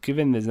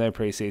 Given there's no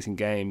preseason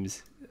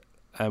games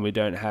and we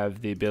don't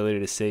have the ability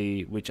to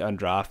see which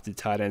undrafted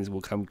tight ends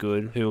will come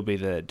good, who will be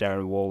the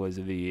Darren Wallers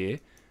of the year,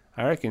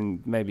 I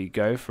reckon maybe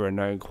go for a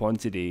known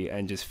quantity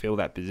and just fill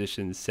that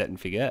position, set and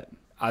forget.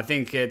 I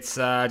think it's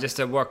just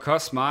at what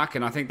cost, Mark,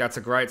 and I think that's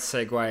a great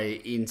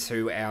segue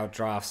into our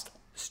draft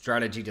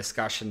strategy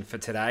discussion for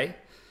today.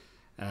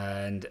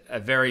 And a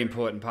very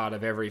important part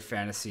of every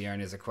fantasy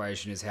owner's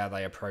equation is how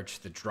they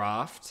approach the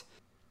draft.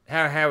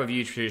 How have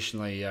you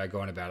traditionally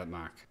gone about it,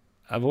 Mark?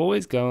 I've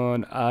always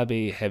gone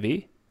RB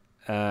heavy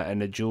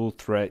and a dual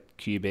threat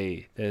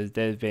QB.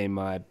 There's been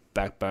my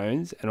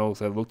backbones, and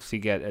also looked to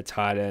get a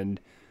tight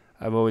end.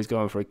 I've always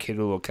gone for a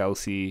Kittle or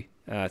Kelsey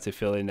to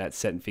fill in that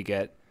set and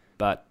forget,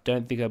 but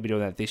don't think I'll be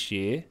doing that this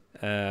year.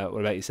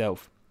 What about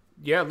yourself?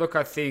 Yeah, look,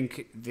 I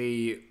think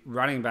the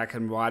running back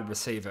and wide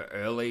receiver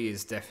early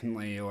is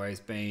definitely always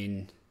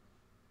been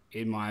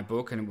in my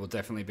book, and it will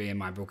definitely be in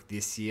my book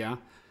this year.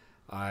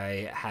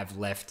 I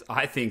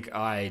think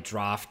I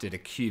drafted a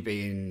QB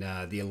in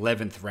the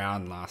 11th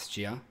round last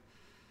year,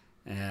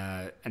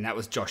 and that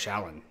was Josh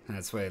Allen. And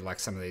that's where like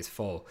some of these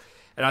fall.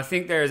 And I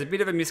think there is a bit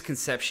of a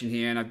misconception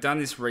here, and I've done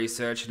this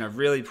research, and I've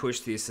really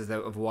pushed this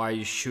of why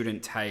you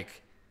shouldn't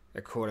take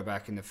a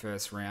quarterback in the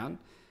first round.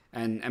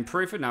 And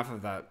proof enough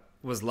of that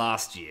was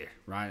last year,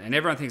 right? And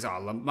everyone thinks, oh,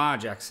 Lamar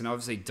Jackson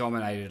obviously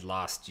dominated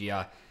last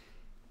year.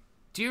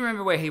 Do you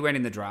remember where he went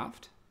in the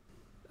draft?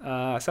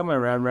 Somewhere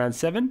around round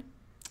 7.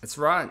 That's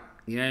right.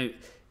 You know,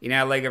 in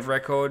our league of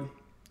record,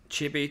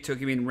 Chippy took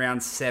him in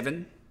round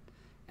 7.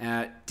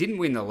 Didn't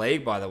win the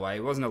league, by the way. He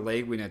wasn't a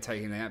league winner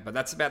taking that, but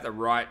that's about the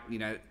right, you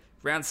know,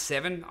 round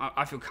 7.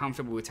 I feel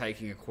comfortable with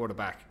taking a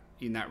quarterback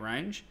in that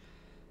range.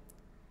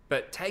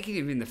 But taking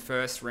him in the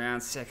first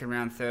round, second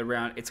round, third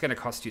round, it's going to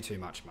cost you too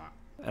much, Mark.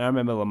 And I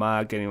remember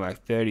Lamar getting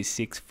like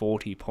 36,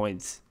 40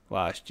 points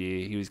last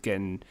year. He was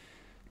getting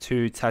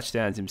 2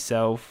 touchdowns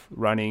himself,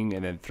 running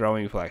and then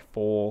throwing for like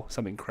 4,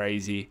 something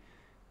crazy.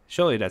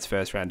 Surely that's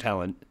first round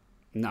talent.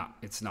 No,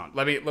 it's not.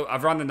 Look.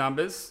 I've run the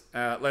numbers.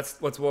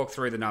 Let's walk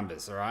through the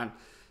numbers. All right.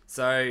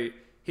 So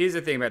here's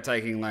the thing about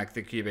taking like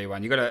the QB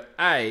one. You're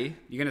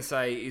going to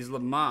say, is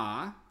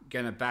Lamar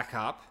going to back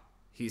up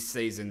his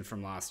season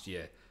from last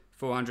year?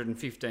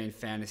 415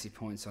 fantasy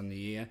points on the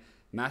year.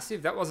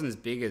 Massive. That wasn't as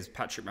big as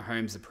Patrick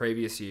Mahomes the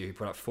previous year, who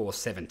put up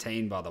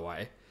 417, by the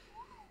way.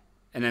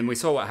 And then we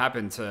saw what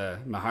happened to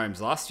Mahomes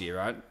last year,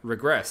 right?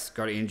 Regressed,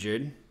 got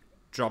injured,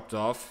 dropped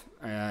off,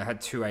 had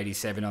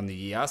 287 on the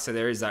year. So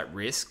there is that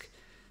risk.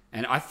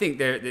 And I think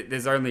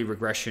there's only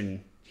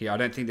regression here. I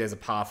don't think there's a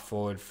path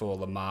forward for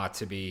Lamar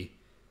to be,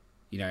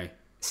 you know,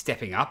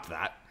 stepping up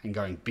that and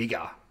going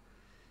bigger.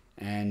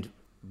 And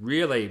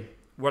really,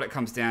 what it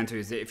comes down to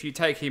is that if you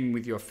take him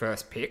with your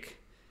first pick,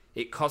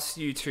 it costs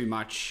you too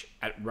much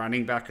at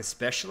running back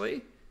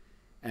especially,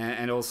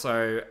 and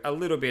also a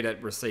little bit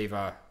at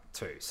receiver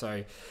too.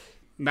 So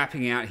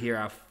mapping out here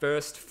our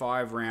first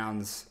 5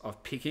 rounds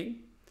of picking,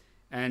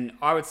 and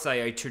I would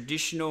say a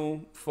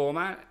traditional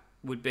format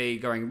would be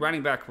going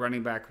running back,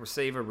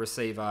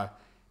 receiver,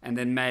 and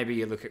then maybe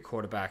you look at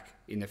quarterback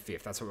in the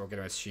 5th. That's what we're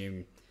going to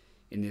assume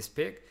in this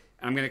pick.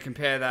 And I'm going to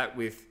compare that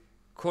with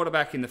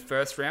quarterback in the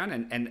first round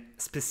and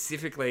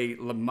specifically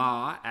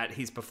Lamar at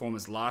his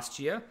performance last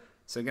year.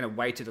 So I'm going to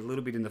weight it a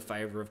little bit in the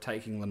favor of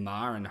taking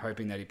Lamar and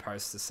hoping that he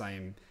posts the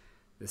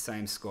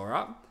same score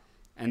up.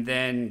 And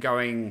then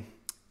going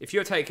if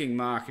you're taking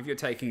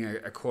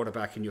a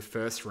quarterback in your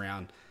first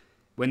round,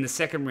 when the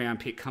second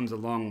round pick comes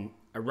along,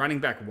 a running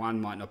back 1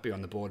 might not be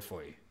on the board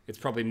for you. It's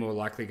probably more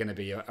likely going to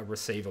be a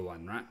receiver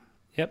 1, right?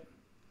 Yep.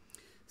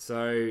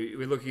 So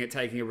we're looking at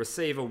taking a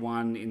receiver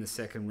 1 in the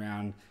second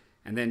round,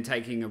 and then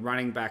taking a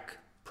running back,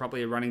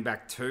 probably a running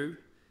back 2,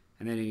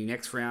 and then in the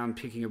next round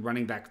picking a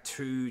running back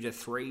 2 to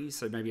 3,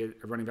 so maybe a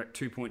running back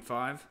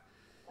 2.5.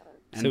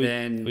 And so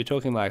then we're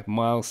talking like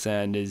Miles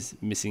Sanders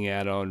missing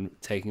out on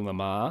taking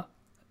Lamar.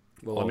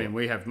 Well, I mean,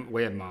 we have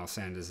Miles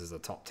Sanders as a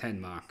top 10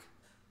 mark,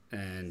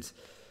 and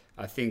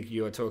I think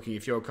you're talking,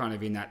 if you're kind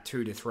of in that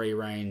 2 to 3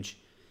 range,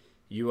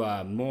 you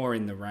are more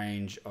in the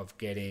range of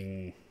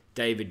getting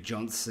David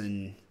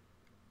Johnson,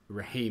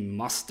 Raheem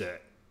Mostert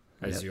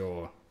as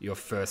your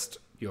first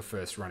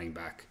running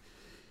back,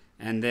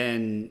 and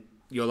then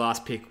your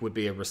last pick would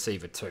be a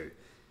receiver 2.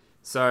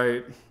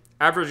 So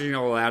averaging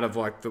all out of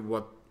like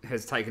what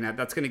has taken out,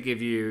 that's going to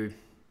give you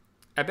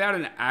about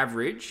an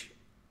average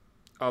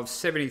of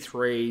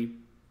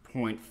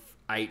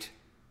 73.8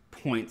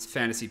 points,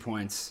 fantasy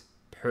points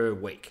per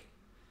week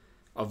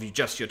of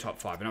just your top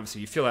 5. And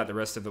obviously you fill out the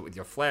rest of it with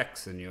your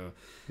flex and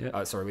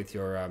with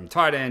your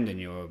tight end and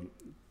your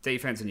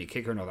defense and your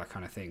kicker and all that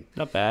kind of thing.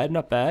 Not bad,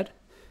 not bad.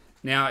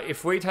 Now,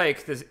 if we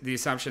take the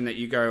assumption that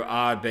you go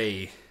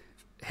RB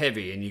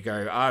heavy and you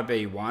go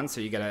RB1, so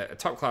you get a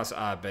top class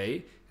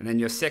RB, and then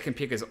your second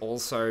pick is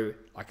also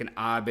like an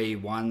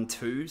RB1,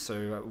 2,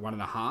 so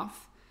 1.5.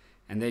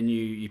 And then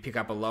you pick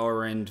up a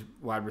lower end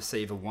wide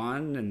receiver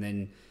 1, and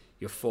then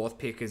your fourth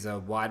pick is a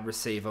wide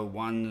receiver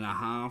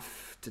 1.5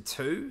 to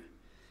 2.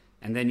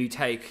 And then you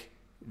take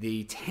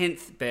the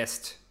 10th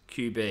best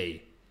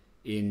QB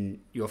in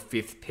your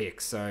fifth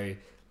pick. So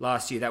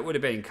last year that would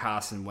have been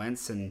Carson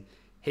Wentz, and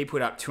he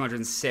put up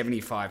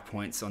 275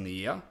 points on the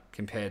year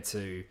compared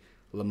to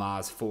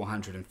Lamar's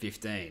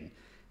 415.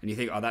 And you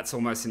think, oh, that's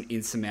almost an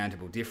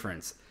insurmountable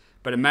difference.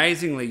 But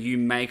amazingly, you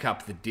make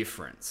up the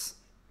difference.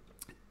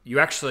 You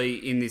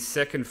actually, in this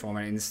second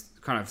format, in this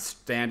kind of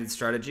standard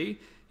strategy,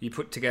 you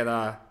put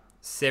together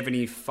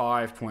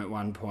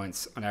 75.1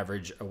 points on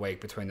average a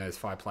week between those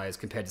 5 players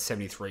compared to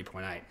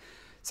 73.8.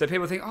 So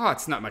people think, oh,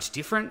 it's not much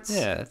difference.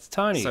 Yeah, it's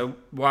tiny. So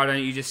why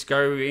don't you just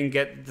go and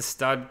get the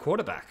stud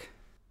quarterback?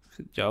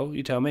 Joel,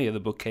 you tell me, you're the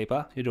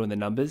bookkeeper. You're doing the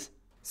numbers.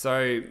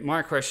 So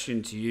my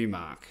question to you,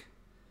 Mark,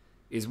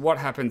 is what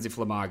happens if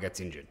Lamar gets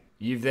injured?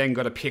 You've then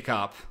got to pick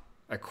up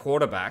a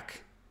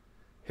quarterback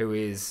who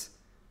is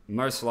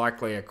most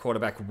likely a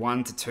quarterback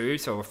 1 to 2,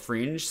 so a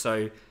fringe,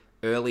 so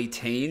early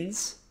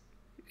teens.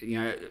 You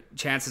know,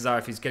 chances are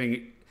if he's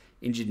getting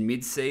injured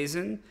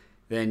mid-season,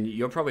 then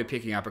you're probably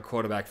picking up a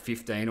quarterback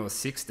 15 or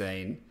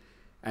 16,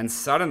 and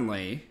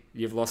suddenly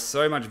you've lost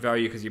so much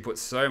value because you put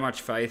so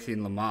much faith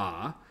in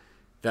Lamar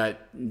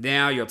that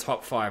now your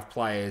top 5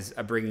 players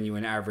are bringing you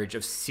an average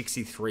of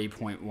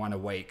 63.1 a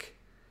week,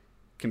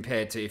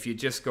 compared to if you're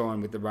just going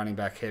with the running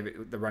back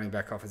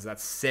offers,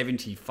 that's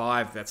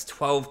 75. That's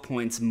 12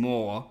 points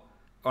more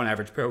on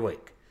average per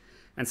week.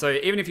 And so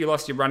even if you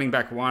lost your running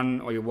back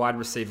 1 or your wide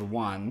receiver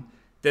 1,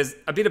 there's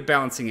a bit of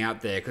balancing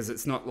out there, because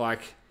it's not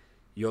like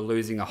you're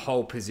losing a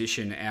whole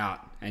position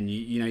out, and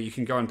you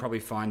can go and probably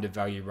find a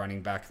value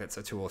running back that's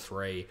a 2 or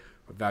 3,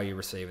 or value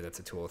receiver that's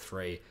a 2 or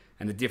 3,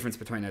 and the difference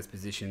between those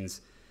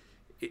positions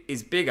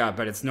is bigger,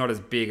 but it's not as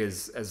big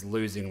as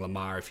losing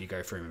Lamar if you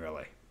go for him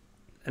early.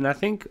 And I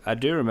think I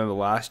do remember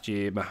last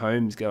year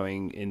Mahomes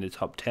going in the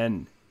top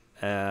 10,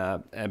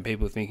 and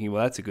people thinking,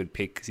 well, that's a good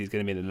pick because he's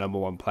going to be the number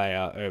 1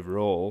 player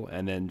overall,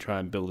 and then try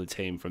and build a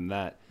team from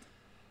that.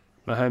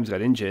 Mahomes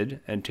got injured,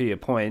 and to your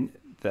point,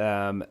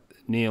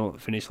 Neil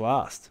finished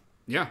last.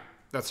 Yeah,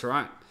 that's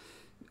right.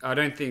 I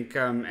don't think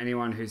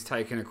anyone who's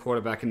taken a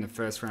quarterback in the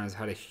first round has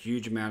had a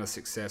huge amount of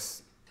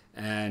success.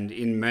 And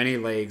in many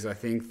leagues, I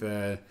think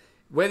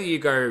whether you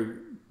go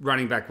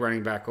running back,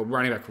 or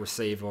running back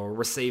receiver, or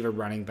receiver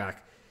running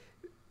back,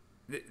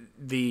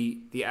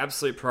 the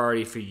absolute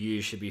priority for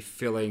you should be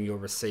filling your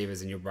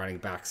receivers and your running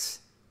backs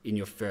in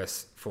your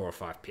first 4 or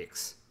 5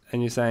 picks.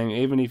 And you're saying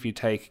even if you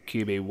take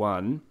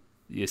QB1,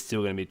 you're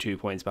still going to be 2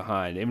 points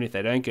behind. Even if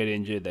they don't get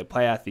injured, they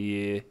play out the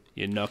year,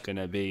 you're not going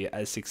to be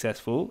as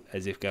successful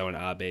as if going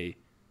RB.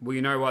 Well,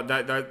 you know what?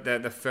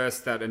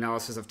 That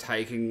analysis of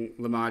taking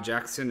Lamar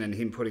Jackson and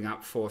him putting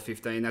up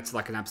 415, that's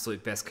like an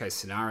absolute best case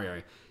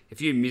scenario. If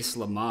you miss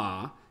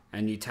Lamar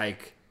and you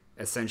take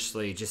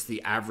essentially just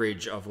the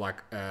average of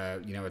like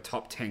a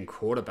top 10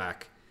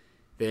 quarterback,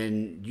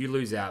 then you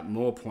lose out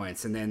more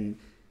points. And then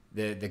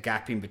the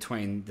gap in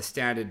between the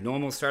standard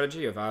normal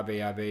strategy of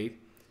RB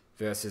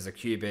versus a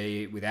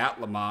QB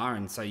without Lamar,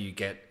 and so you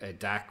get a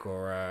Dak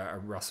or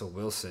a Russell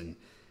Wilson,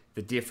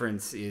 the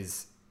difference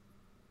is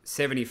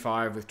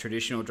 75 with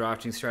traditional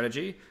drafting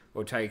strategy,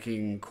 or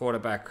taking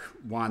quarterback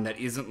 1 that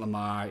isn't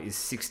Lamar is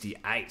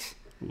 68.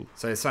 Ooh.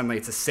 So suddenly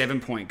it's a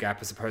 7-point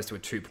gap as opposed to a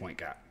 2-point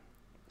gap.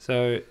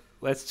 So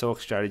let's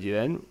talk strategy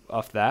then.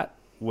 Off that,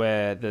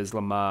 where does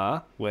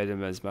Lamar, where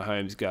does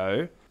Mahomes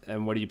go,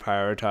 and what are you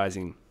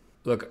prioritizing?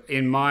 Look,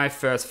 in my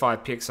first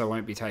 5 picks, I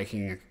won't be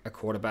taking a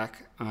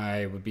quarterback.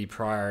 I would be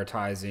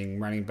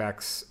prioritizing running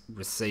backs,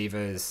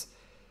 receivers.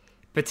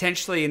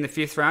 Potentially in the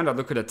 5th round, I'd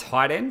look at a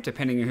tight end,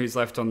 depending on who's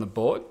left on the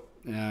board.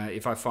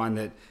 If I find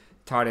that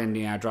tight end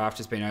in our draft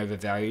has been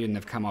overvalued and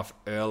they've come off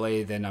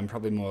early, then I'm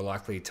probably more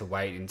likely to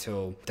wait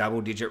until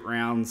double-digit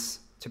rounds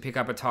to pick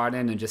up a tight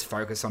end and just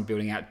focus on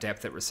building out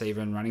depth at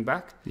receiver and running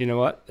back. You know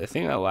what? The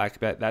thing I like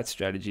about that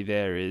strategy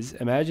there is,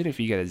 imagine if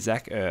you get a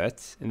Zach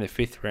Ertz in the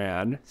 5th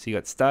round. So you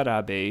got stud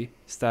RB,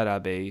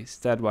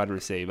 stud wide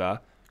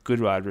receiver,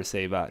 good wide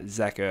receiver,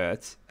 Zach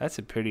Ertz. That's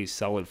a pretty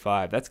solid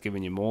 5. That's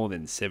giving you more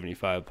than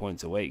 75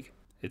 points a week.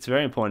 It's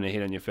very important to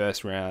hit on your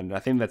first round. I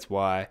think that's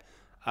why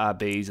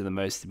RBs are the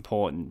most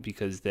important,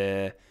 because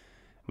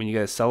when you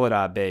get a solid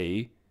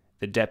RB,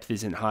 the depth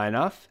isn't high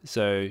enough,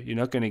 so you're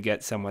not going to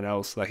get someone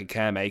else like a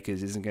Cam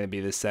Akers isn't going to be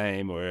the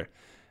same, or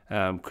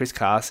Chris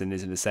Carson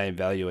isn't the same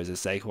value as a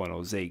Saquon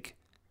or Zeke,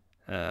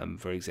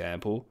 for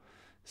example.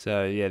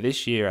 So yeah,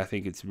 this year I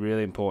think it's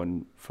really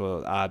important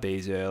for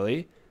RBs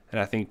early,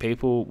 and I think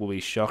people will be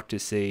shocked to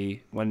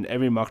see when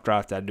every mock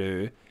draft I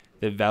do,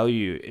 the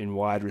value in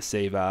wide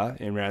receiver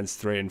in rounds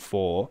 3 and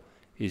 4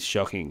 is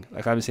shocking.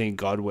 Like I'm seeing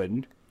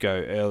Godwin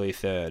go early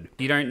 3rd.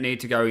 You don't need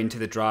to go into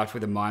the draft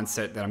with a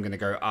mindset that I'm going to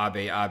go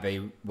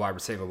RB, wide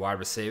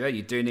receiver.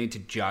 You do need to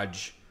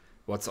judge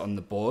what's on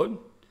the board.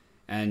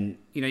 And,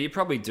 you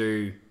probably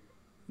do,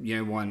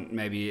 want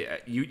maybe,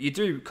 you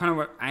do kind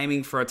of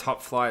aiming for a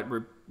top flight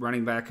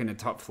running back and a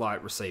top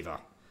flight receiver.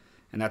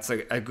 And that's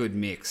a good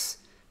mix.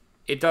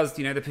 It does,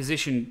 the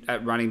position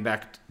at running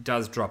back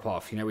does drop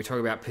off. We talk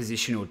about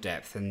positional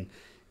depth, and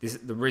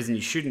the reason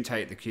you shouldn't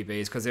take the QB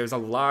is because there's a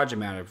large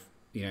amount of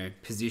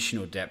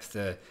positional depth.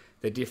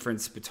 The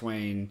difference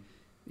between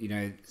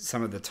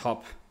some of the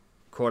top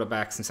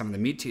quarterbacks and some of the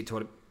mid-tier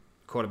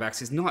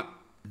quarterbacks is not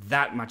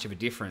that much of a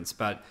difference,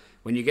 but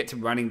when you get to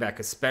running back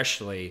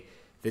especially,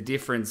 the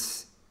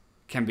difference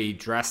can be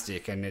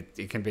drastic, and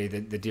it can be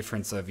the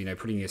difference of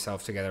putting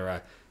yourself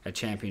together a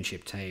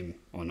championship team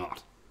or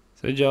not.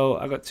 So Joel,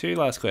 I've got 2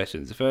 last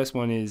questions. The first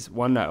one is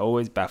one that I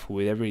always baffle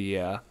with every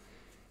year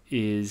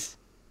is,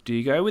 do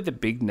you go with the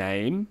big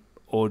name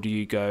or do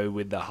you go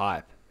with the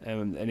hype?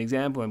 And an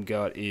example I've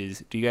got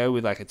is, do you go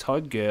with like a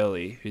Todd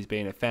Gurley, who's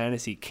been a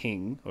fantasy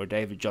king, or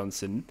David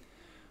Johnson,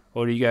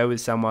 or do you go with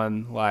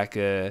someone like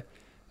a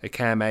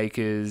Cam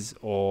Akers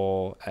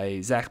or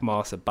a Zach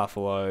Moss at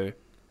Buffalo,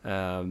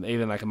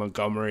 even like a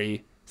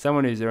Montgomery,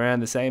 someone who's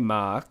around the same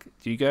mark?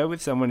 Do you go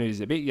with someone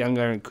who's a bit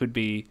younger and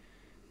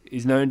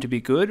is known to be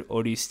good,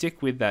 or do you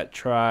stick with that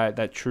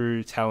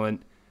true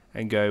talent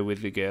and go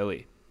with the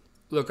Gurley?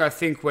 Look, I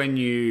think when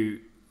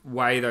you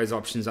weigh those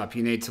options up,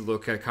 you need to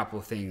look at a couple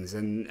of things.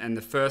 And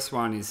the first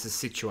one is the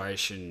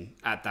situation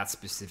at that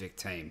specific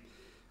team.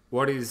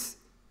 What is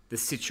the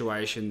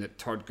situation that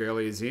Todd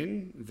Gurley is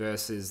in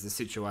versus the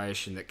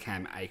situation that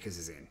Cam Akers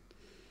is in?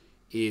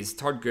 Is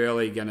Todd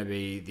Gurley going to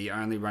be the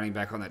only running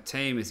back on that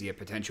team? Is he a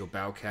potential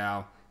bell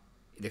cow?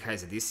 In the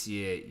case of this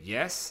year,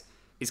 yes.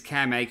 Is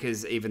Cam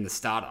Akers even the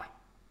starter?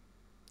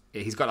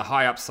 He's got a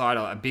high upside,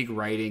 a big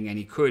rating, and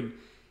he could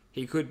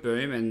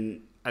boom.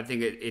 And I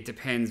think it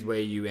depends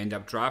where you end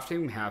up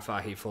drafting him, how far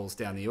he falls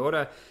down the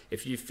order.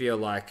 If you feel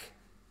like,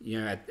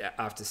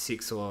 after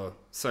 6 or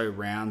so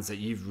rounds that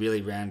you've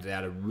really rounded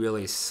out a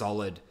really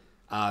solid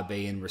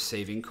RB and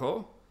receiving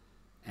core,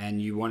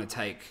 and you want to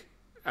take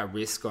a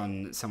risk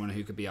on someone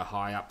who could be a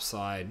high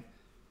upside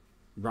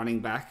running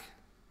back,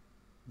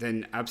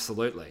 then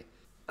absolutely.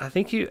 I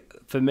think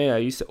for me, I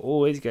used to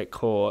always get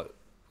caught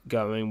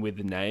going with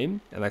the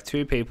name, and like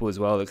 2 people as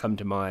well that come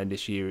to mind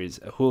this year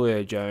is a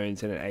Julio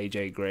Jones and an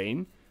AJ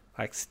Green,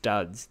 like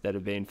studs that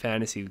have been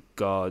fantasy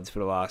gods for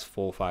the last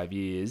 4 or 5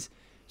 years,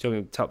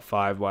 talking top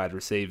 5 wide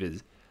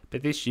receivers.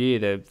 But this year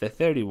they're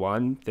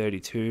 31,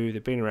 32,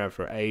 they've been around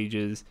for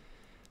ages.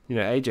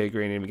 AJ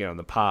Green didn't even get on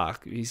the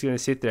park. He's going to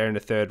sit there in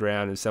the 3rd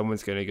round and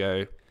someone's going to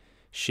go,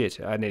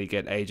 shit, I need to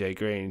get AJ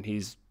Green.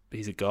 He's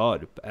a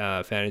god,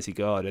 fantasy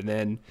god, and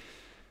then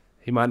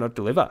he might not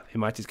deliver. He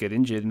might just get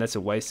injured, and that's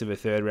a waste of a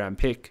 3rd round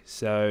pick.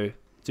 So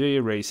do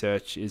your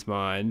research is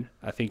mine.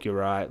 I think you're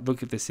right.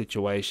 Look at the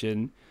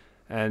situation,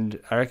 and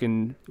I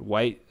reckon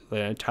wait.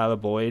 Tyler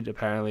Boyd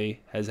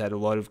apparently has had a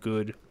lot of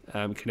good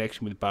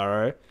connection with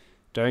Burrow.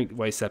 Don't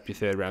waste up your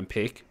 3rd round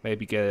pick.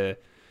 Maybe get a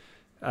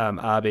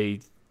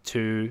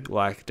RB2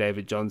 like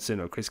David Johnson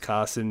or Chris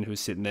Carson who's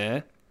sitting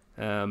there,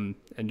 and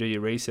do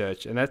your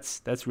research. And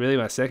that's really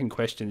my second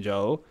question,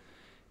 Joel,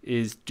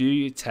 is do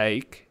you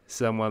take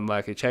someone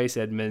like a Chase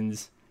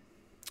Edmonds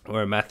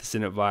or a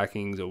Matheson at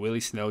Vikings or Willie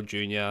Snell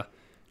Jr.?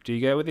 Do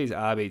you go with these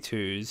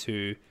RB2s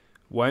who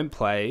won't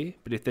play,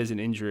 but if there's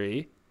an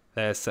injury,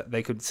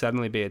 they could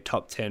suddenly be a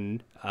top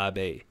 10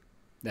 RB?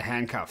 The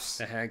handcuffs.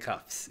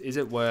 Is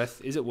it worth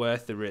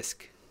the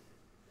risk?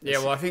 Yeah,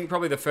 well, I think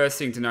probably the first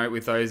thing to note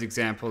with those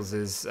examples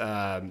is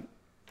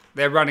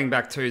they're running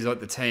back 2s at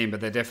the team,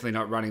 but they're definitely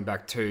not running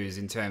back 2s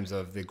in terms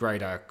of the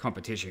greater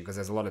competition, because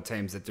there's a lot of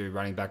teams that do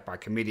running back by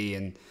committee,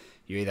 and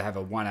you either have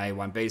a 1A,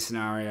 1B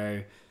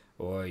scenario,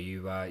 or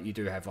you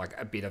do have like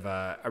a bit of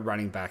a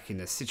running back in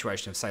the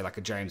situation of, say, like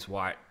a James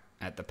White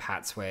at the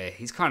Pats, where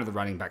he's kind of the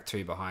running back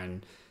too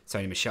behind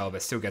Sony Michel,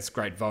 but still gets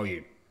great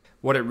volume.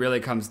 What it really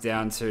comes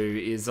down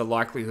to is the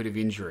likelihood of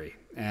injury.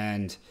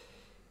 And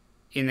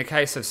in the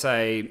case of,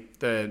 say,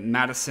 the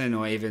Madison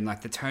or even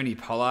like the Tony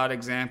Pollard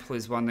example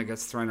is one that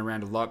gets thrown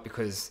around a lot,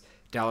 because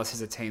Dallas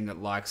is a team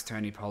that likes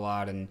Tony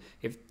Pollard, and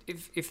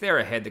if they're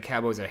ahead, the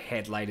Cowboys are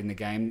ahead late in the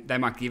game, they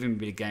might give him a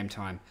bit of game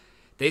time.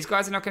 These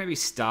guys are not going to be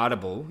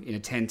startable in a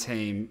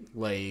 10-team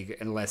league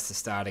unless the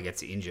starter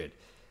gets injured.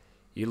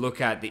 You look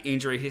at the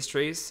injury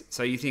histories,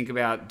 so you think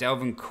about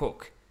Dalvin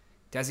Cook.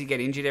 Does he get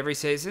injured every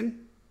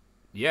season?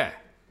 Yeah.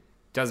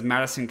 Does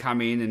Madison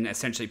come in and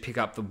essentially pick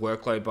up the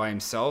workload by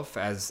himself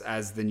as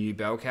the new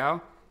bell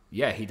cow?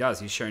 Yeah, he does.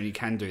 He's shown he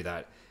can do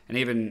that. And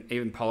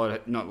even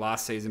Pollard, not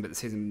last season, but the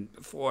season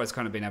before, has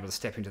kind of been able to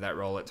step into that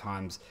role at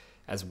times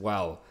as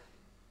well.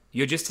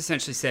 You're just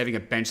essentially saving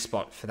a bench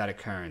spot for that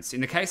occurrence.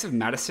 In the case of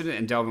Madison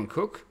and Dalvin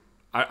Cook,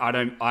 I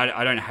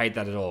don't hate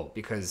that at all,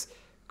 because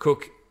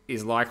Cook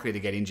is likely to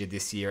get injured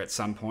this year at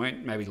some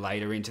point, maybe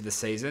later into the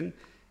season.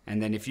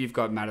 And then if you've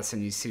got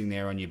Madison, you're sitting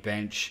there on your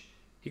bench,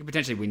 he could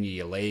potentially win you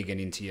your league and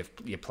into your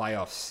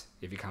playoffs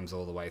if he comes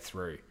all the way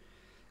through.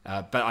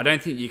 But I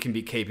don't think you can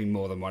be keeping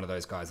more than one of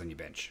those guys on your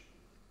bench.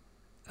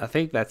 I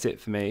think that's it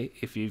for me.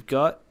 If you've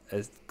got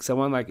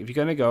someone like, if you're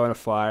going to go on a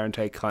flyer and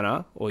take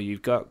Connor, or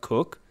you've got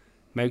Cook,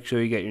 make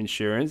sure you get your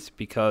insurance,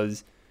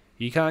 because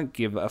you can't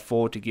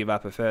afford to give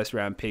up a first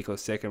round pick or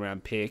second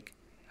round pick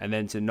and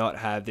then to not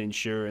have the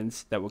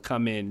insurance that will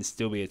come in and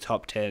still be a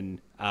top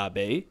 10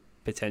 RB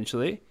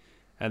potentially.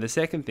 And the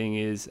second thing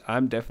is,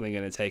 I'm definitely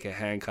going to take a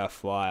handcuff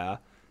flyer,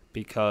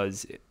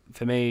 because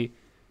for me,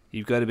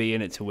 you've got to be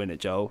in it to win it,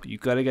 Joel. You've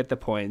got to get the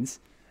points,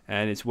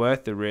 and it's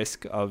worth the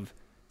risk of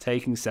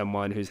taking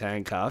someone who's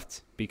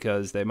handcuffed,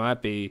 because they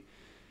might be,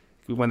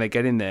 when they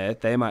get in there,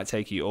 they might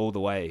take you all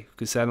the way,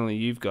 because suddenly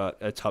you've got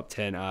a top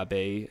 10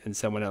 RB and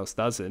someone else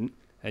doesn't,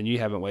 and you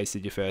haven't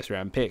wasted your first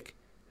round pick.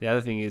 The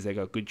other thing is they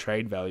got good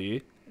trade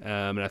value,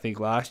 and I think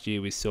last year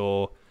we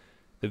saw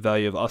the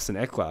value of Austin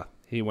Eckler.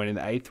 He went in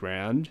the 8th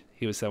round.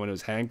 He was someone who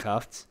was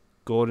handcuffed.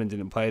 Gordon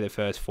didn't play the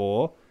first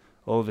 4.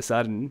 All of a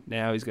sudden,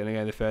 now he's going to go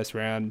in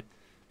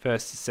the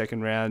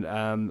second round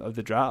of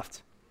the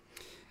draft.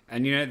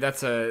 And,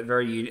 that's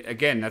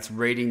that's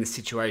reading the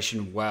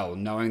situation well,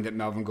 knowing that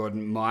Melvin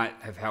Gordon might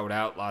have held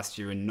out last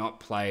year and not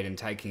played, and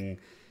taking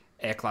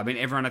Eckler. I mean,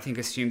 everyone, I think,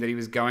 assumed that he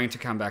was going to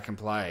come back and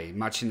play,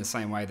 much in the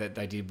same way that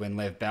they did when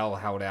Lev Bell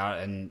held out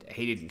and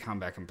he didn't come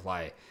back and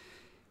play.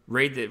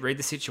 Read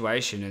the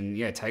situation,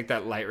 and take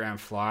that late round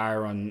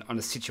flyer on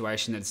a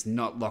situation that's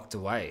not locked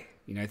away.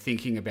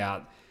 Thinking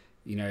about,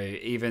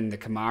 even the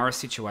Kamara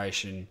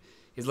situation,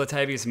 is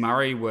Latavius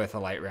Murray worth a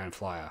late round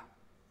flyer?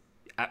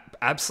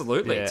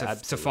 Absolutely. Yeah,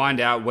 to find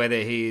out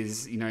whether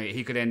he's,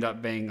 he could end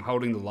up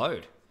holding the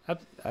load.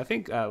 I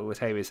think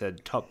Latavius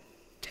had top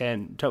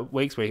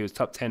weeks where he was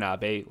top 10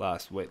 RB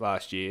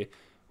last year,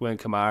 when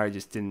Kamara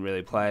just didn't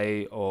really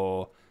play,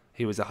 or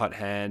he was a hot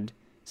hand.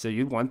 So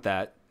you'd want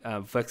that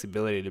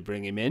flexibility to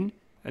bring him in.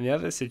 And the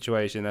other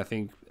situation, I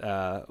think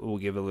we'll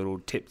give a little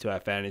tip to our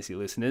fantasy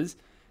listeners,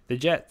 the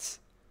Jets.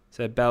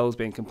 So Bell's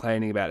been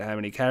complaining about how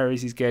many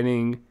carries he's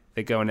getting.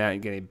 They're going out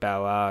and getting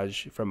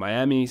Ballage from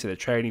Miami, so they're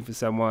trading for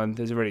someone.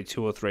 There's already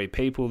 2 or 3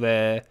 people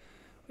there.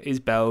 Is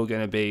Bell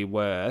going to be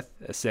worth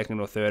a second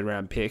or third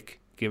round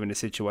pick given the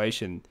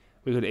situation?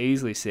 We could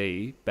easily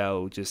see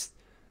Bell just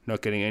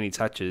not getting any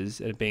touches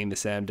and being the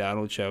Sam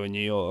Darnold show in New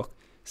York.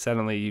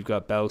 Suddenly you've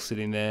got Bell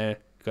sitting there,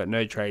 got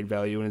no trade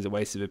value, and is a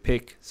waste of a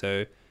pick.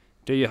 So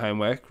do your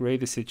homework, read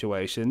the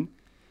situation.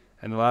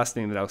 And the last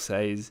thing that I'll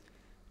say is,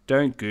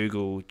 don't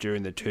Google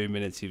during the 2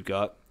 minutes you've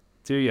got.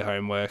 Do your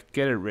homework,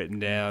 get it written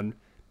down,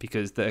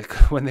 because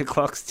when the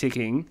clock's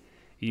ticking,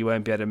 you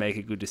won't be able to make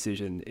a good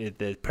decision. If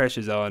the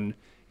pressure's on,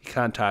 you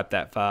can't type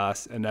that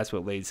fast, and that's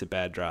what leads to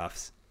bad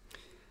drafts.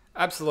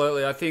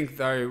 Absolutely. I think,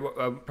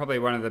 though, probably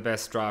one of the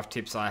best draft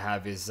tips I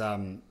have is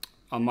on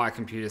my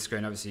computer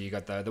screen. Obviously, you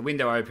got the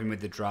window open with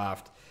the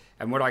draft,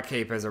 and what I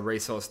keep as a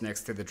resource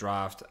next to the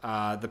draft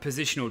are the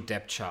positional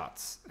depth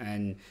charts.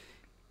 And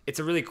it's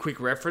a really quick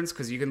reference,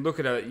 because you can look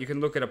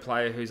at a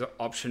player who's an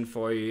option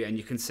for you, and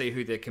you can see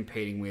who they're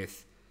competing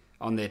with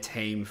on their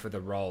team for the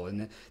role.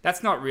 And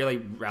that's not really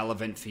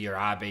relevant for your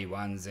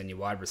RB1s and your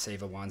wide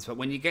receiver ones. But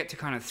when you get to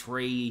kind of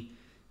 3,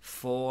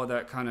 4,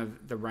 that kind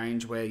of the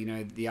range where, the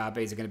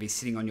RBs are going to be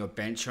sitting on your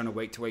bench on a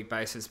week-to-week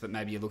basis, but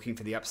maybe you're looking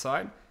for the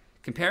upside,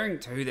 comparing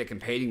to who they're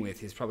competing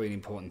with is probably an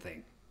important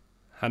thing.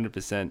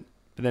 100%.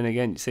 But then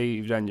again, see,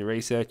 you've done your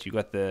research, you've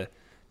got the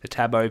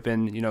tab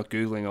open, you're not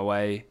Googling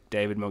away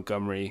David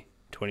Montgomery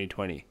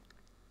 2020.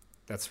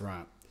 That's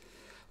right.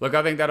 Look,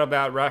 I think that'll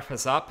about wrap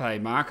us up, hey,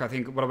 Mark. I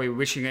think what are we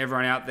wishing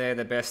everyone out there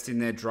the best in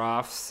their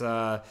drafts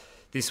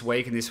this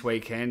week and this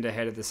weekend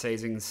ahead of the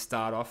season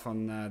start off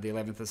on the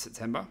 11th of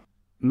September.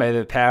 May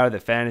the power of the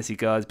fantasy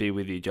gods be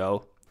with you,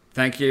 Joel.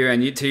 Thank you,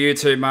 and to you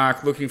too,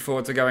 Mark. Looking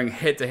forward to going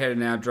head-to-head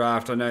in our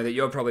draft. I know that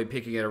you're probably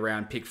picking it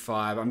around pick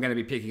 5. I'm going to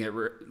be picking it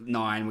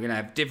 9. We're going to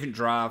have different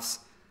drafts,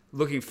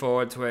 Looking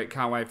forward to it.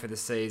 Can't wait for the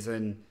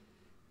season.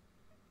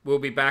 We'll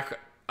be back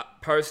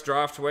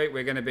post-draft week.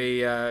 We're going to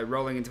be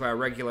rolling into our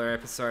regular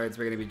episodes.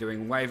 We're going to be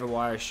doing waiver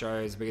wire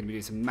shows. We're going to be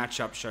doing some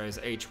matchup shows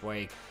each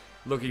week.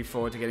 Looking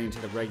forward to getting into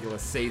the regular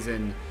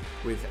season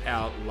with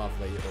our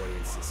lovely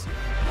audience this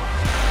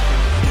year.